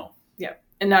already know. Yeah,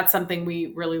 and that's something we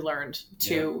really learned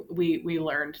too. Yeah. We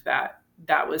learned that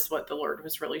was what the Lord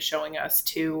was really showing us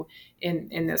too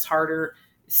in this harder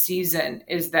season,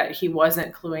 is that he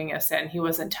wasn't cluing us in. He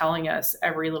wasn't telling us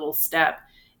every little step.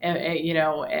 And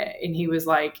he was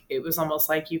like, it was almost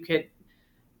like you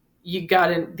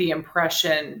got the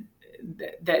impression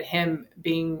that him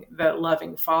being the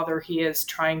loving father he is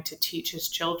trying to teach his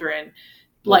children,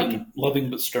 loving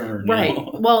but stern. Right.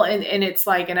 Well, and it's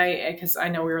like, because I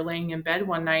know we were laying in bed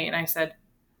one night and I said,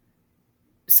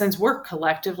 since we're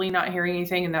collectively not hearing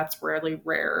anything, and that's really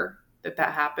rare that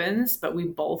happens, but we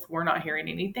both were not hearing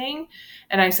anything.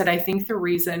 And I said, I think the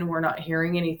reason we're not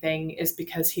hearing anything is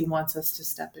because he wants us to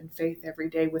step in faith every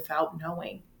day without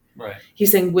knowing. Right.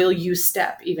 He's saying, will you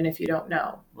step even if you don't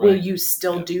know? Right. Will you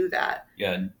still do that?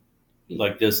 Yeah.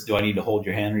 Like this, do I need to hold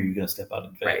your hand or are you going to step out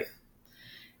in faith? Right.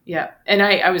 Yeah. And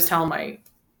I was telling my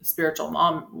spiritual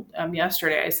mom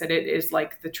yesterday, I said, it is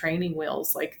like the training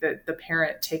wheels, like the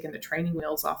parent taking the training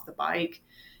wheels off the bike.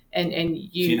 And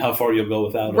you seeing how far you'll go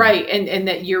without them. Right. And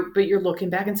that you're looking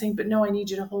back and saying, but no, I need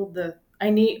you to hold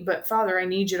Father, I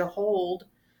need you to hold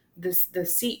the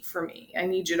seat for me. I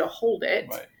need you to hold it.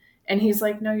 Right. And he's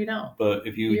like, no, you don't. But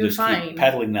if you just keep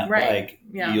pedaling that bike,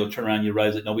 you'll turn around and you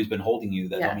realize that nobody's been holding you.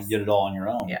 That you did it all on your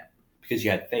own. Yeah. Because you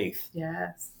had faith.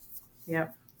 Yes. Yeah.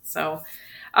 So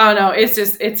I don't know.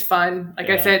 It's fun. Like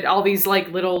I said, all these like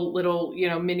little,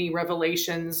 mini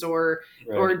revelations or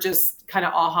just kind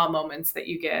of aha moments that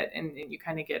you get and you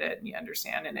kind of get it and you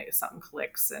understand and something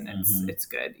clicks and it's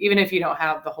good. Even if you don't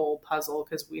have the whole puzzle,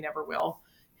 because we never will.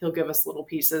 He'll give us little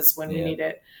pieces when we need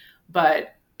it.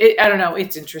 But I don't know.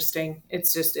 It's interesting.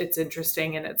 It's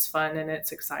interesting and it's fun and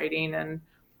it's exciting. And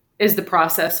is the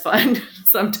process fun?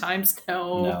 Sometimes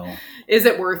no. Is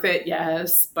it worth it?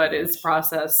 Yes. But is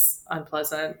process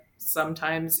unpleasant?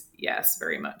 Sometimes yes,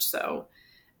 very much so.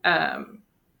 And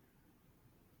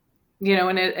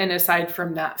aside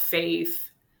from that faith,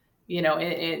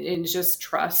 and just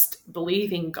trust,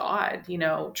 believing God,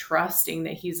 trusting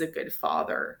that he's a good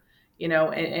father,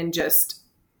 and just,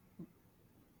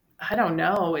 I don't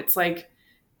know. It's like,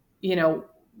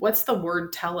 what's the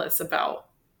word tell us about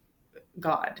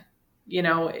God?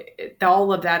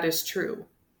 All of that is true.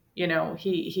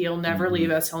 He'll never Mhm.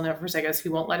 leave us. He'll never forsake us. He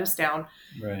won't let us down.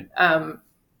 Right.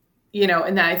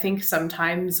 And I think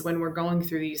sometimes when we're going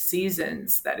through these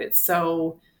seasons that it's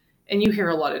so, and you hear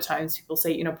a lot of times people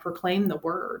say,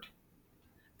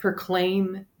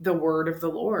 proclaim the word of the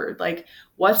Lord. Like,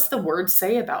 what's the word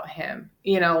say about him?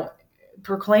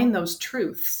 Proclaim those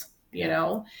truths,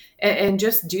 and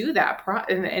just do that.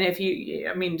 And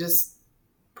if just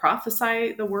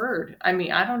prophesy the word. I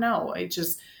don't know.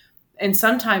 And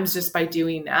sometimes just by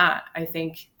doing that, I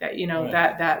think that, Right.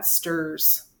 that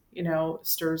stirs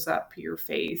up your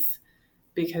faith,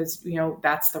 because,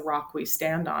 that's the rock we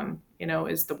stand on,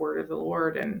 is the word of the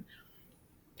Lord. And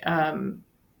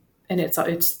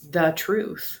it's the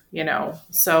truth,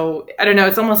 So I don't know.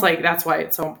 It's almost like that's why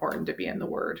it's so important to be in the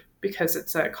word, because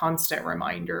it's a constant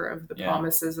reminder of the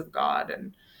promises of God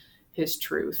and his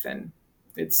truth. And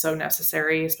it's so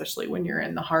necessary, especially when you're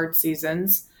in the hard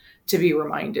seasons, to be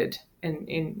reminded in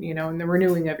the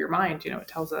renewing of your mind, it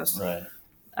tells us. Right.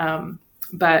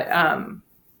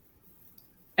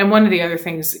 And one of the other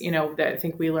things, that I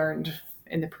think we learned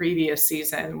in the previous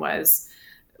season was,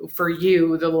 for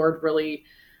you, the Lord really,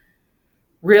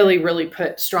 really, really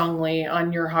put strongly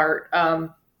on your heart,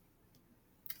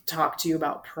 talk to you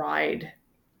about pride.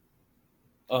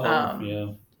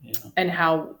 Yeah. And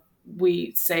how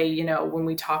we say, when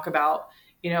we talk about,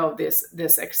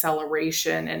 this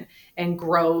acceleration and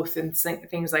growth and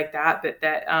things like that,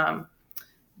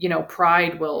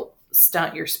 pride will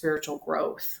stunt your spiritual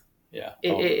growth. Yeah.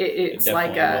 It's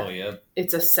like will,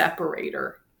 it's a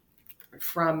separator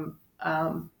from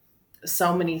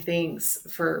so many things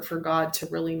for God to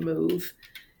really move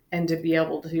and to be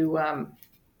able to,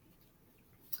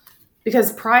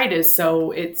 because pride is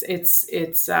so it's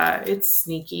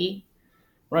sneaky.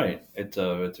 Right.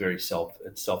 It's very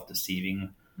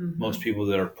self-deceiving. Mm-hmm. Most people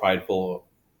that are prideful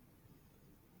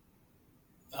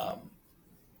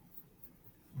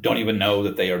don't even know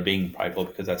that they are being prideful,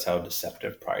 because that's how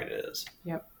deceptive pride is.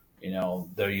 Yep.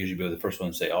 They'll usually be the first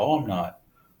one to say, "Oh,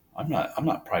 I'm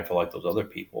not prideful like those other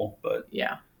people." But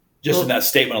in that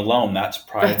statement alone, that's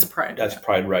pride. That's pride. That's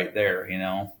pride right there.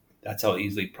 That's how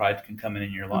easily pride can come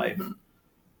in your life. Mm-hmm.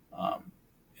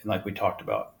 And like we talked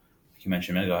about, like you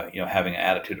mentioned a minute ago, having an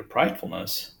attitude of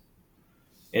pridefulness,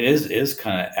 it is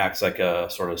kind of acts like a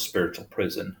sort of spiritual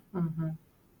prison. Mm-hmm.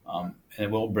 And it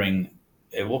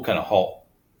will kind of halt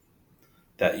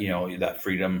that, that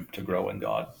freedom to grow in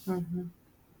God. Mm-hmm.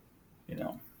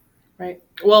 Right.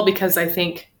 Well, because I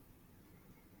think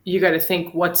you got to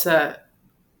think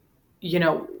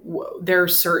there are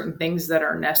certain things that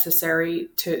are necessary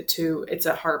to it's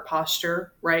a heart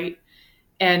posture, right?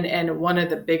 And one of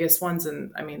the biggest ones,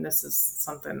 and this is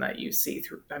something that you see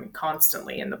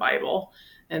constantly in the Bible,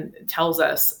 and it tells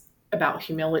us about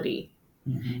humility.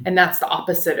 Mm-hmm. And that's the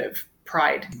opposite of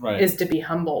pride, right, is to be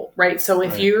humble, right? So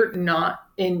if you're not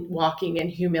walking in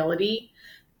humility,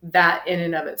 that in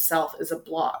and of itself is a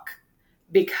block,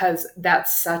 because that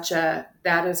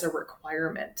is a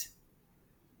requirement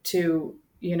to,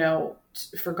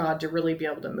 for God to really be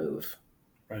able to move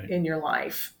in your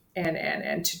life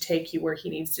and to take you where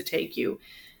he needs to take you.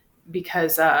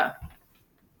 Because, so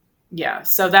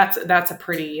that's a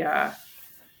pretty,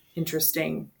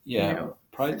 interesting,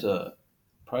 pride's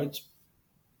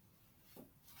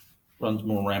runs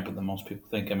more rampant than most people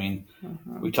think.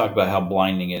 Mm-hmm. We talk about how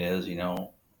blinding it is.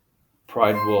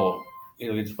 Pride will,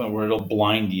 it'll get to the point where it'll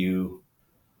blind you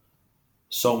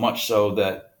so much so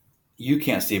that you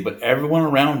can't see it, but everyone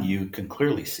around you can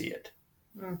clearly see it.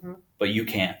 Mm-hmm. But you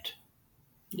can't.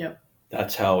 Yep.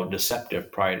 That's how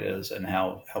deceptive pride is, and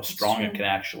how strong it can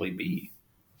actually be.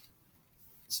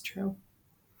 It's true.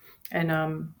 And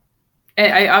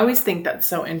I always think that's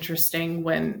so interesting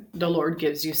when the Lord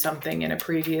gives you something in a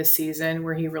previous season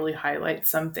where he really highlights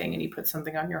something and he puts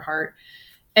something on your heart.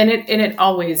 And it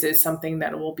always is something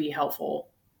that will be helpful,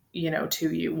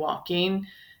 to you walking,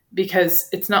 because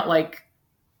it's not like,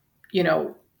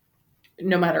 no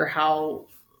matter how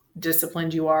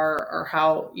disciplined you are or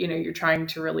how, you're trying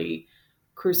to really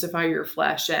crucify your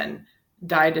flesh and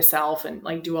die to self and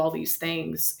like do all these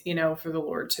things, for the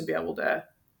Lord to be able to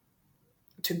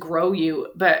grow you.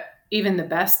 But even the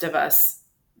best of us,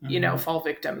 Mm-hmm. fall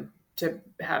victim to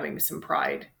having some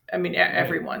pride.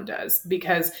 Everyone does,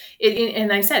 because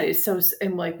and I said, it's so,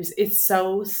 and like, it's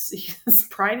so,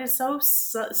 pride is so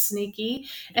sneaky,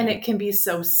 and it can be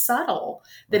so subtle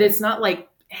that it's not like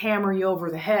hammer you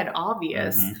over the head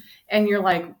obvious. Mm-hmm. And you're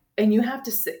like, and you have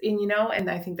to sit, and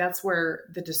I think that's where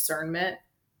the discernment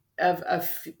of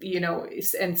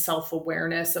and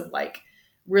self-awareness of like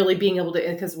really being able to,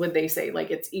 because when they say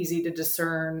like it's easy to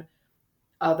discern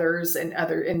others and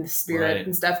other in the spirit Right.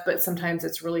 and stuff, but sometimes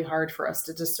it's really hard for us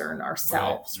to discern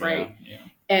ourselves, right?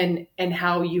 Yeah. And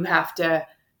how you have to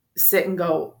sit and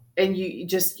go, and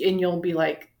you'll be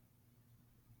like,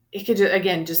 it could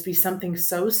again just be something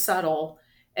so subtle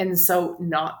and so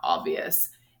not obvious.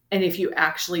 And if you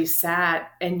actually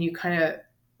sat and you kind of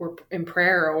were in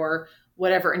prayer or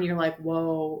whatever, and you're like,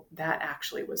 whoa, that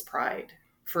actually was pride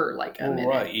for like a minute.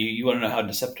 Right. You want to know how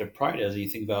deceptive pride is. You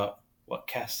think about what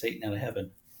cast Satan out of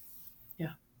heaven.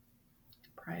 Yeah.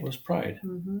 Pride. It was pride.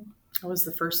 Mm-hmm. That was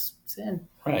the first sin.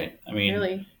 Right. I mean,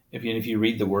 really, if you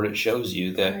read the word, it shows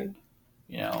you that,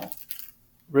 right.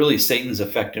 Really Satan's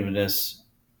effectiveness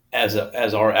as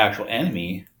our actual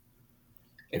enemy.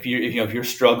 If you're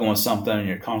struggling with something and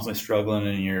you're constantly struggling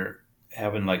and you're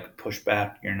having like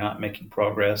pushback, you're not making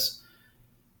progress.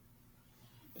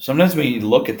 Sometimes when you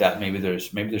look at that, maybe there's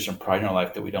some pride in our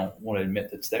life that we don't want to admit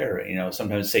that's there.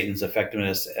 Sometimes Satan's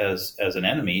effectiveness as an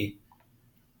enemy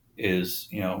is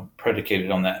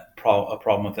predicated on that a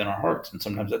problem within our hearts, and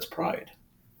sometimes that's pride.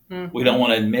 Mm-hmm. We don't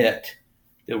want to admit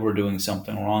that we're doing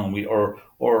something wrong.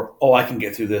 I can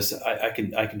get through this. I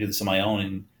can do this on my own,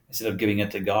 and instead of giving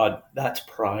it to God, that's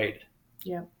pride.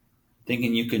 Yeah,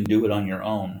 thinking you can do it on your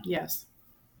own. Yes.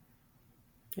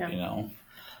 Yeah.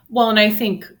 Well, and I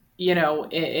think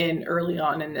in early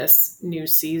on in this new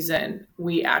season,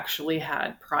 we actually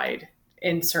had pride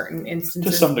in certain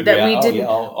instances to some degree. That we didn't.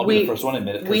 I'll be the first one to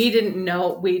admit it. We didn't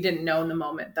know. We didn't know in the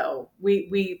moment, though.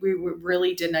 We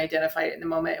really didn't identify it in the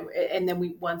moment, and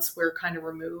then once we're kind of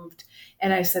removed.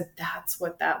 And I said, that's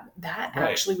what that right.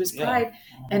 actually was pride,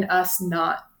 and us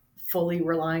not fully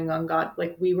relying on God.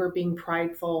 Like we were being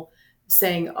prideful,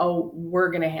 saying, "Oh, we're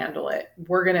going to handle it.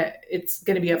 It's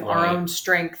going to be of our own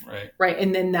strength." Right.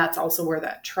 And then that's also where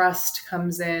that trust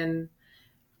comes in,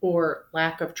 or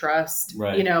lack of trust,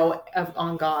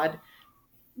 on God.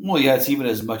 Well, yeah, it's even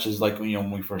as much as like,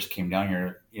 when we first came down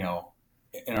here,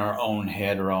 in our own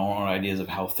head or our own ideas of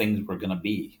how things were going to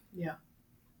be. Yeah.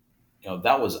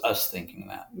 That was us thinking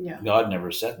that. Yeah. God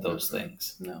never said those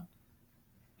things. No.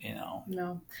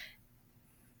 No.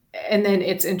 And then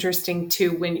it's interesting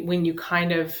too, when you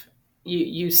kind of,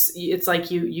 you it's like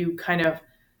you kind of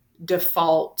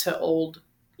default to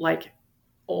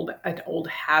an old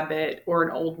habit or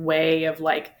an old way of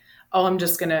like, oh, I'm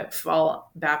just going to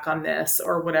fall back on this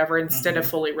or whatever, instead of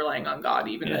fully relying on God,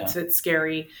 even though it's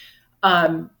scary.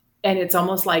 And it's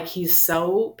almost like he's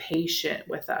so patient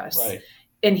with us, right.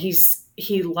 And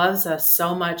he loves us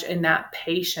so much, and that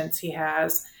patience he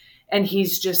has. And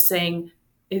he's just saying,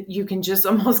 you can just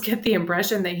almost get the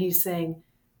impression that he's saying,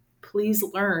 please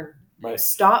learn. Right.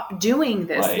 Stop doing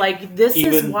this. Right. Like this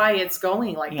is why it's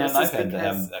going like this. And I've had to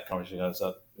have that conversation. I was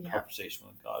conversation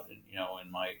with God, and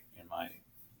in my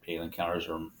daily encounters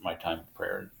or my time of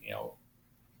prayer,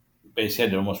 basically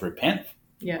had to almost repent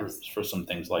for some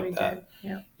things like that.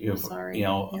 Did. Yeah. Sorry.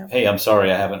 Hey, I'm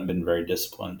sorry, I haven't been very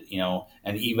disciplined.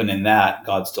 And even in that,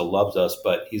 God still loves us,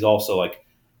 but He's also like,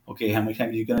 okay, how many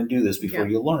times are you going to do this before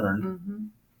you learn? Mm-hmm.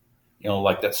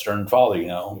 Like that stern father.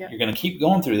 You're going to keep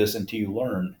going through this until you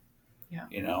learn.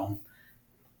 Yeah.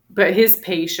 But his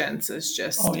patience is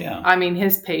just. Oh yeah. I mean,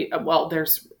 there's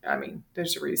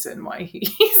a reason why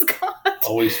he's God.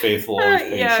 Always faithful, always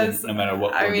patient, no matter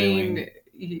what we're doing.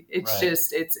 It's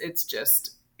just,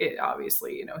 it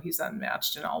obviously, he's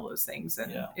unmatched in all those things,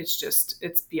 and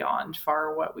it's beyond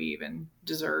far what we even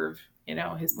deserve.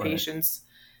 His patience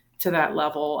to that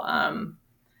level.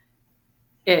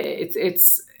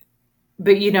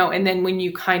 But and then when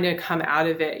you kind of come out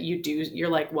of it, you're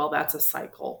like, well, that's a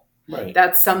cycle. Right.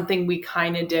 That's something we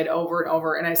kind of did over and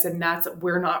over. And I said,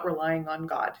 we're not relying on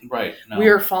God. Right. No. We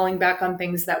are falling back on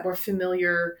things that were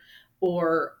familiar,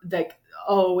 or like,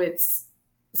 it's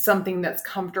something that's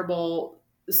comfortable.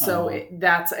 So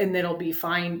and it'll be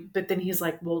fine. But then he's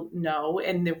like, well, no.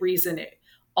 And the reason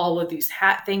all of these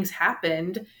things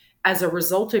happened as a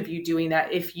result of you doing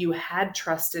that, if you had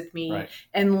trusted me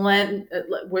and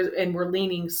were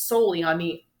leaning solely on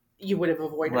me, you would have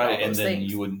avoided all those things. And then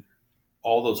you would,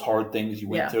 all those hard things you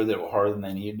went through that were harder than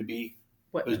they needed to be,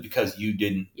 it was because you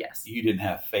didn't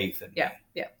have faith in me.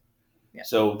 Yeah.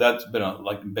 So that's been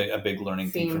a big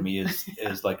learning thing for me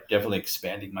is like definitely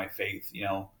expanding my faith,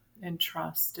 and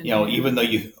trust. And even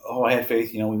though I had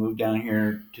faith, we moved down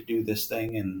here to do this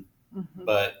thing, and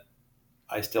but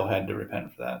I still had to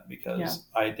repent for that because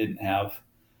I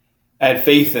had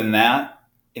faith in that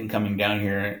in coming down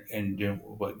here and doing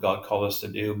what God called us to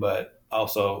do, but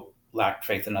also lacked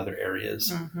faith in other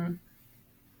areas. Mm-hmm.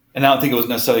 And I don't think it was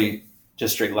necessarily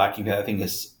just straight lacking faith. I think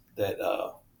it's that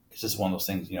it's just one of those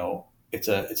things, it's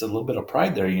a little bit of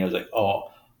pride there. It's like,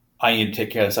 I need to take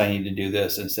care of this, I need to do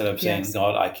this, instead of saying, Yes.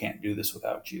 God, I can't do this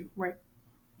without you. Right.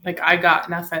 Like, I got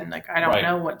nothing. Like, I don't Right.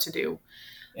 know what to do.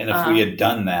 And if we had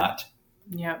done that,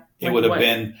 Yeah. it would have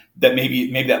been that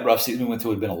maybe that rough season we went through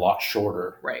would have been a lot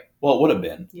shorter. Right. Well, it would have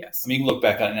been. Yes. I mean, you can look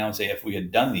back on it now and say, if we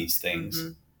had done these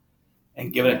things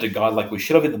and given it to God like we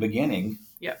should have in the beginning,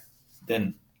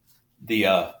 then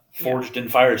the forged in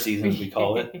fire season, as we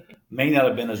call it, may not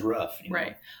have been as rough.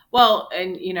 Right. Well,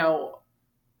 and,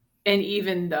 and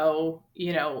even though,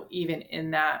 even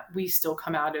in that, we still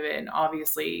come out of it. And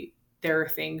obviously, there are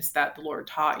things that the Lord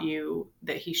taught you,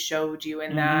 that he showed you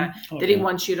in that he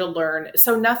wants you to learn.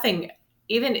 So nothing,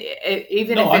 even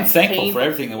if I'm it's thankful for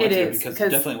everything that went through, because it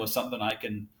definitely was something I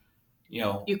can,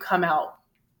 you come out.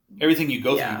 Everything you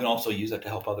go through, you can also use that to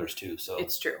help others too. So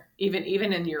it's true. Even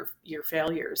in your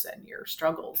failures and your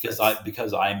struggles.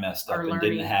 Because I messed up and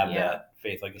didn't have that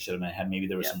faith like I should have had. Maybe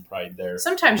there was some pride there.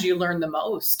 Sometimes you learn the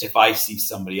most. If I see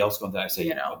somebody else going through that, I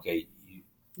say, okay,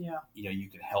 you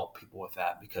can help people with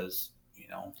that, because,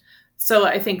 So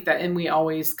I think that, and we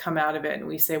always come out of it and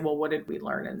we say, well, what did we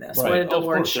learn in this? Right. What did the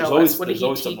Lord show us? What did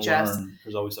he teach us?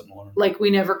 There's always something to learn. Like,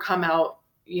 we never come out,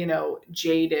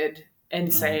 jaded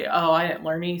and say, oh, I didn't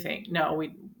learn anything. No,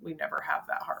 we never have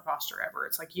that heart posture ever.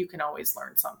 It's like, you can always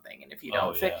learn something. And if you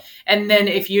don't think, and then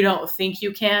if you don't think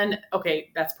you can,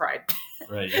 okay, that's pride.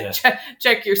 Right. Yeah.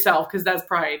 check yourself, because that's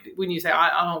pride. When you say,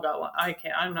 I don't got, I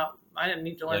can't, I didn't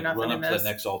need to learn nothing run in up this. to the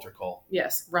next altar call.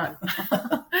 Yes, run.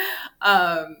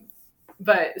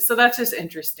 But so that's just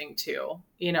interesting too,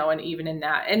 and even in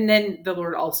that, and then the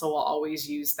Lord also will always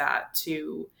use that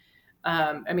to,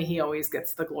 he always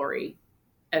gets the glory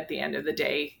at the end of the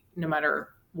day, no matter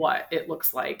what it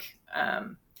looks like.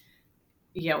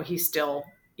 He's still,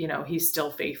 he's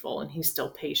still faithful, and he's still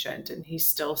patient, and he's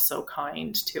still so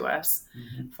kind to us,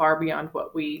 far beyond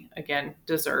what we, again,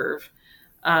 deserve.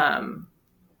 And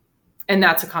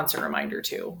that's a constant reminder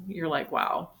too. You're like,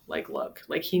 wow, like, look,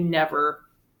 like, he never,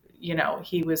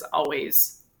 he was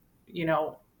always,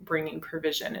 bringing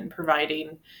provision and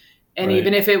providing. And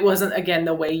even if it wasn't, again,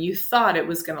 the way you thought it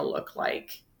was going to look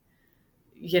like,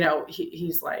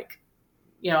 he's like,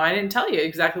 I didn't tell you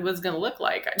exactly what it's going to look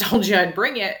like. I told you I'd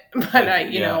bring it, but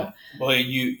Well,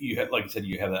 you have, like I said,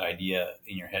 you have that idea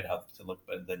in your head how to look,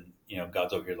 but then,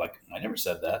 God's over here like, I never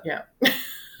said that. Yeah.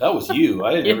 That was you.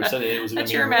 I never said it. It was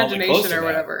that's your imagination or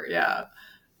whatever. Yeah.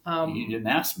 You didn't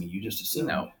ask me. You just assumed.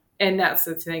 No. And that's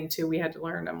the thing too. We had to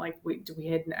learn. I'm like, we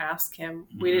hadn't asked him.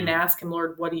 We didn't ask him,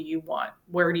 Lord, what do you want?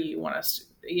 Where do you want us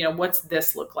to, what's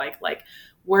this look like? Like,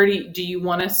 where do you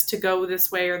want us to go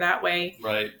this way or that way?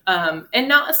 Right. And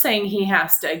not saying he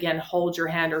has to, again, hold your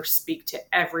hand or speak to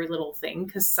every little thing,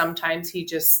 because sometimes he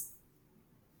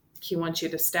wants you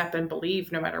to step and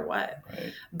believe no matter what.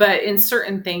 Right. But in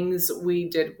certain things, we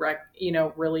did,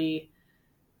 really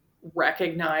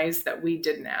recognize that we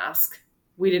didn't ask.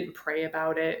 We didn't pray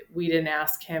about it. We didn't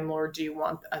ask him, Lord, do you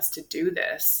want us to do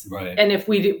this? Right. And if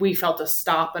we felt a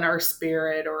stop in our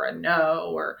spirit or a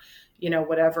no or,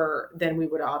 whatever, then we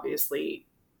would obviously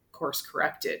course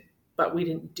correct it. But we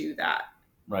didn't do that.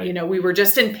 Right. We were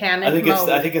just in panic mode.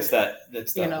 I think it's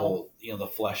that's that whole, the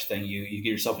flesh thing. You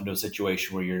get yourself into a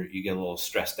situation where you get a little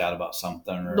stressed out about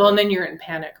something. And then you're in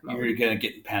panic mode. You're going to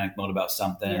get in panic mode about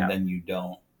something, and then you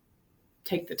don't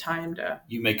take the time to...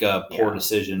 You make a poor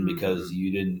decision because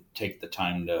you didn't take the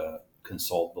time to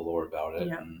consult the Lord about it.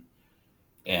 Yeah.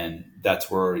 And that's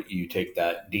where you take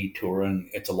that detour, and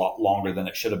it's a lot longer than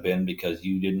it should have been because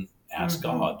you didn't ask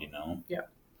God, Yeah.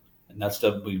 And that's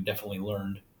stuff we've definitely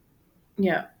learned.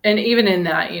 Yeah. And even in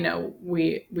that,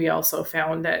 we also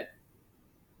found that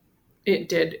it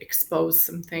did expose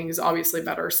some things, obviously,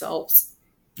 about ourselves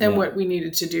and what we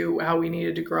needed to do, how we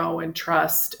needed to grow and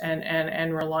trust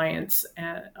and reliance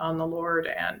on the Lord,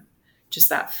 and just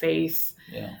that faith.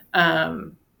 Yeah.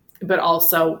 But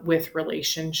also with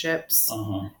relationships,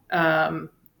 and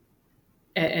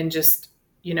just,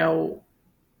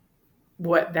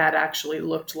 what that actually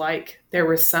looked like. There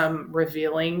was some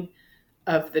revealing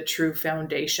of the true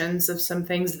foundations of some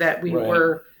things that we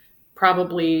were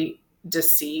probably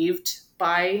deceived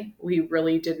by. We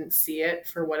really didn't see it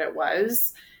for what it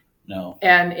was. No.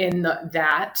 And in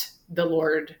that, the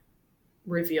Lord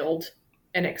revealed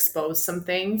and exposed some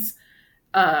things,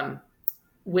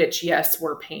 which, yes,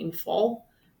 were painful,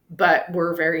 but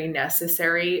were very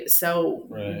necessary. So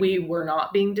we were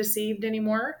not being deceived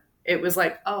anymore. It was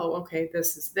like, oh, okay,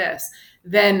 this is this.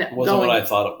 Then it wasn't what I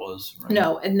thought it was. Right?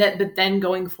 No. But then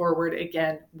going forward,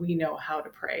 again, we know how to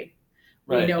pray.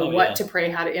 Right. We know what to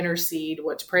pray, how to intercede,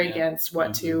 what to pray against,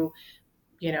 what to,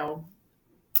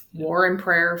 war and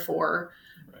prayer for.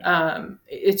 Right.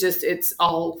 It's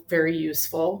all very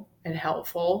useful. and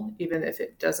helpful, even if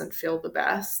it doesn't feel the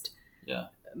best. Yeah.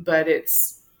 But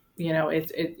it's,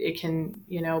 it can,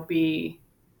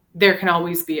 there can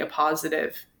always be a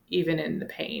positive, even in the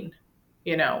pain,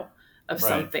 of Right.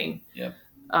 something. Yep.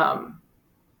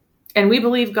 And we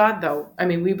believe God, though. I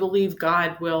mean, we believe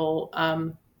God will,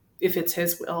 if it's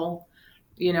his will,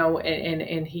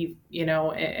 and he,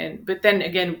 but then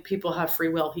again, people have free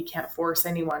will. He can't force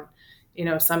anyone.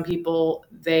 Some people,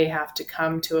 they have to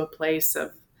come to a place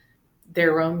of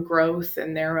their own growth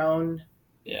and their own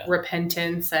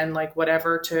repentance and like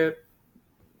whatever to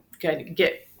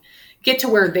get to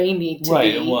where they need to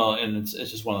right. be. Well, and it's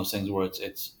just one of those things where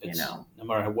it's no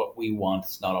matter what we want,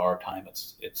 it's not our time.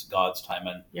 It's God's time,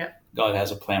 and God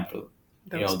has a plan for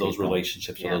those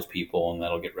relationships with those people, and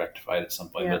that'll get rectified at some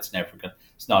point. But it's never gonna.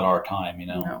 It's not our time,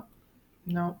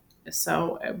 No.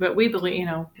 So, but we believe,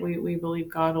 we believe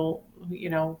God will,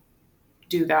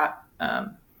 do that.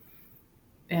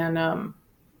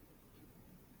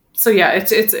 So yeah,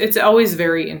 it's always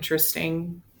very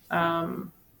interesting.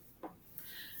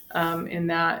 In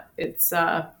that it's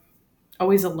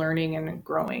always a learning and a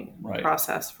growing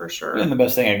process for sure. And the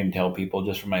best thing I can tell people,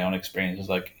 just from my own experience, is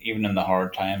like even in the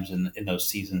hard times and in those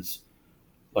seasons,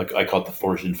 like I call it the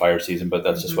forged in fire season, but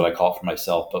that's just what I call it for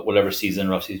myself. But whatever rough season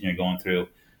you're going through,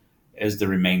 is to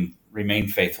remain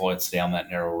faithful and stay on that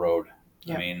narrow road.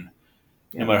 Yep. I mean,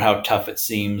 no matter how tough it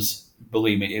seems,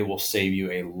 believe me, it will save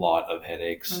you a lot of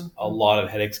headaches,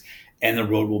 and the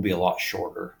road will be a lot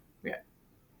shorter.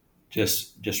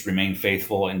 Just remain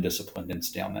faithful and disciplined and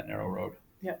stay on that narrow road.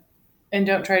 Yeah. And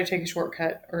don't try to take a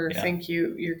shortcut or think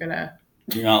you're going to.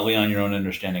 You're not leaning on your own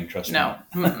understanding, trust me. No.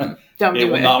 Don't do it.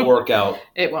 It will not work out.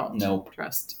 It won't. Nope.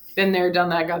 Trust. Been there, done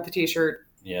that, got the t-shirt.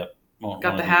 Yep.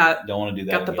 Got the hat. Don't want to do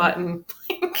that. Got the button.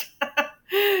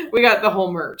 We got the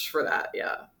whole merch for that.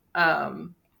 Yeah. I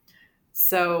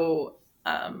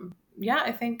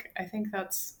think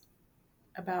that's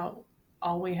about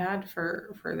all we had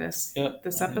for this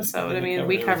episode. I mean,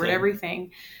 we covered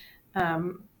everything.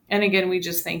 And again, we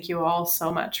just thank you all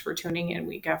so much for tuning in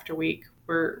week after week.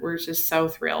 We're just so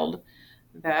thrilled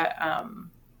that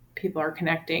people are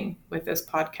connecting with this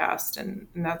podcast, and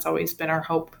that's always been our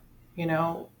hope,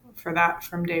 for that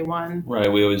from day one.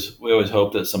 Right. We always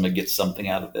hope that somebody gets something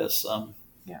out of this.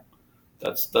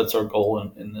 That's our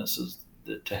goal in this, is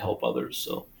to help others.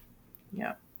 So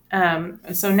yeah.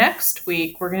 So next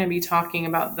week, we're going to be talking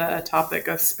about the topic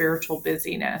of spiritual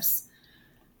busyness.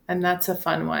 And that's a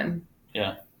fun one.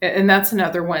 Yeah. And that's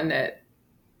another one that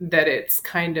it's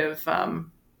kind of,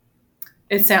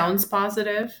 it sounds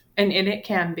positive, and it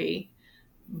can be,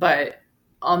 but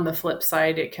on the flip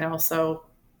side, it can also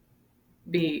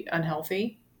be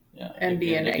unhealthy and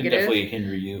be a negative. It can definitely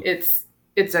hinder you.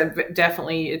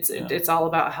 It's all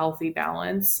about healthy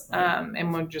balance. Right.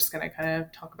 And we're just going to kind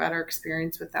of talk about our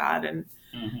experience with that and,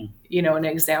 and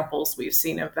examples we've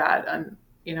seen of that on,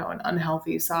 an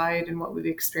unhealthy side and what we've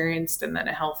experienced, and then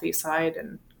a healthy side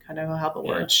and kind of how the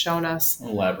Lord's shown us.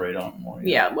 We'll elaborate on it more.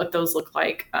 Yeah. What those look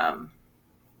like.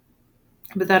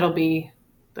 But that'll be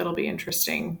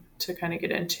interesting to kind of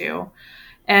get into.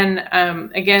 And,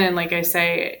 again, and like I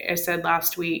said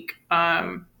last week,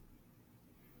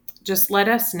 just let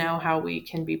us know how we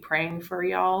can be praying for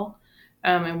y'all,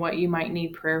 and what you might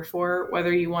need prayer for,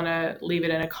 whether you want to leave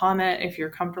it in a comment, if you're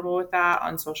comfortable with that,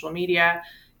 on social media.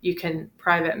 You can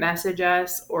private message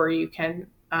us, or you can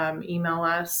email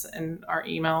us, and our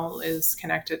email is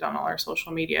connected on all our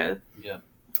social media. Yeah.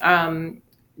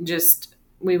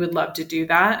 We would love to do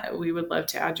that. We would love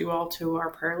to add you all to our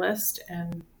prayer list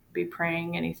and be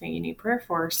praying anything you need prayer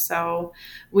for. So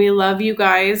we love you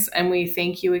guys, and we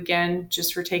thank you again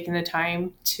just for taking the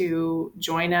time to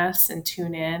join us and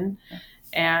tune in.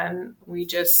 And we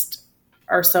just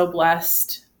are so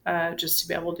blessed just to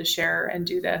be able to share and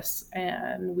do this.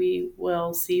 And we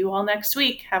will see you all next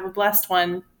week. Have a blessed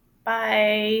one.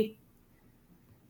 Bye.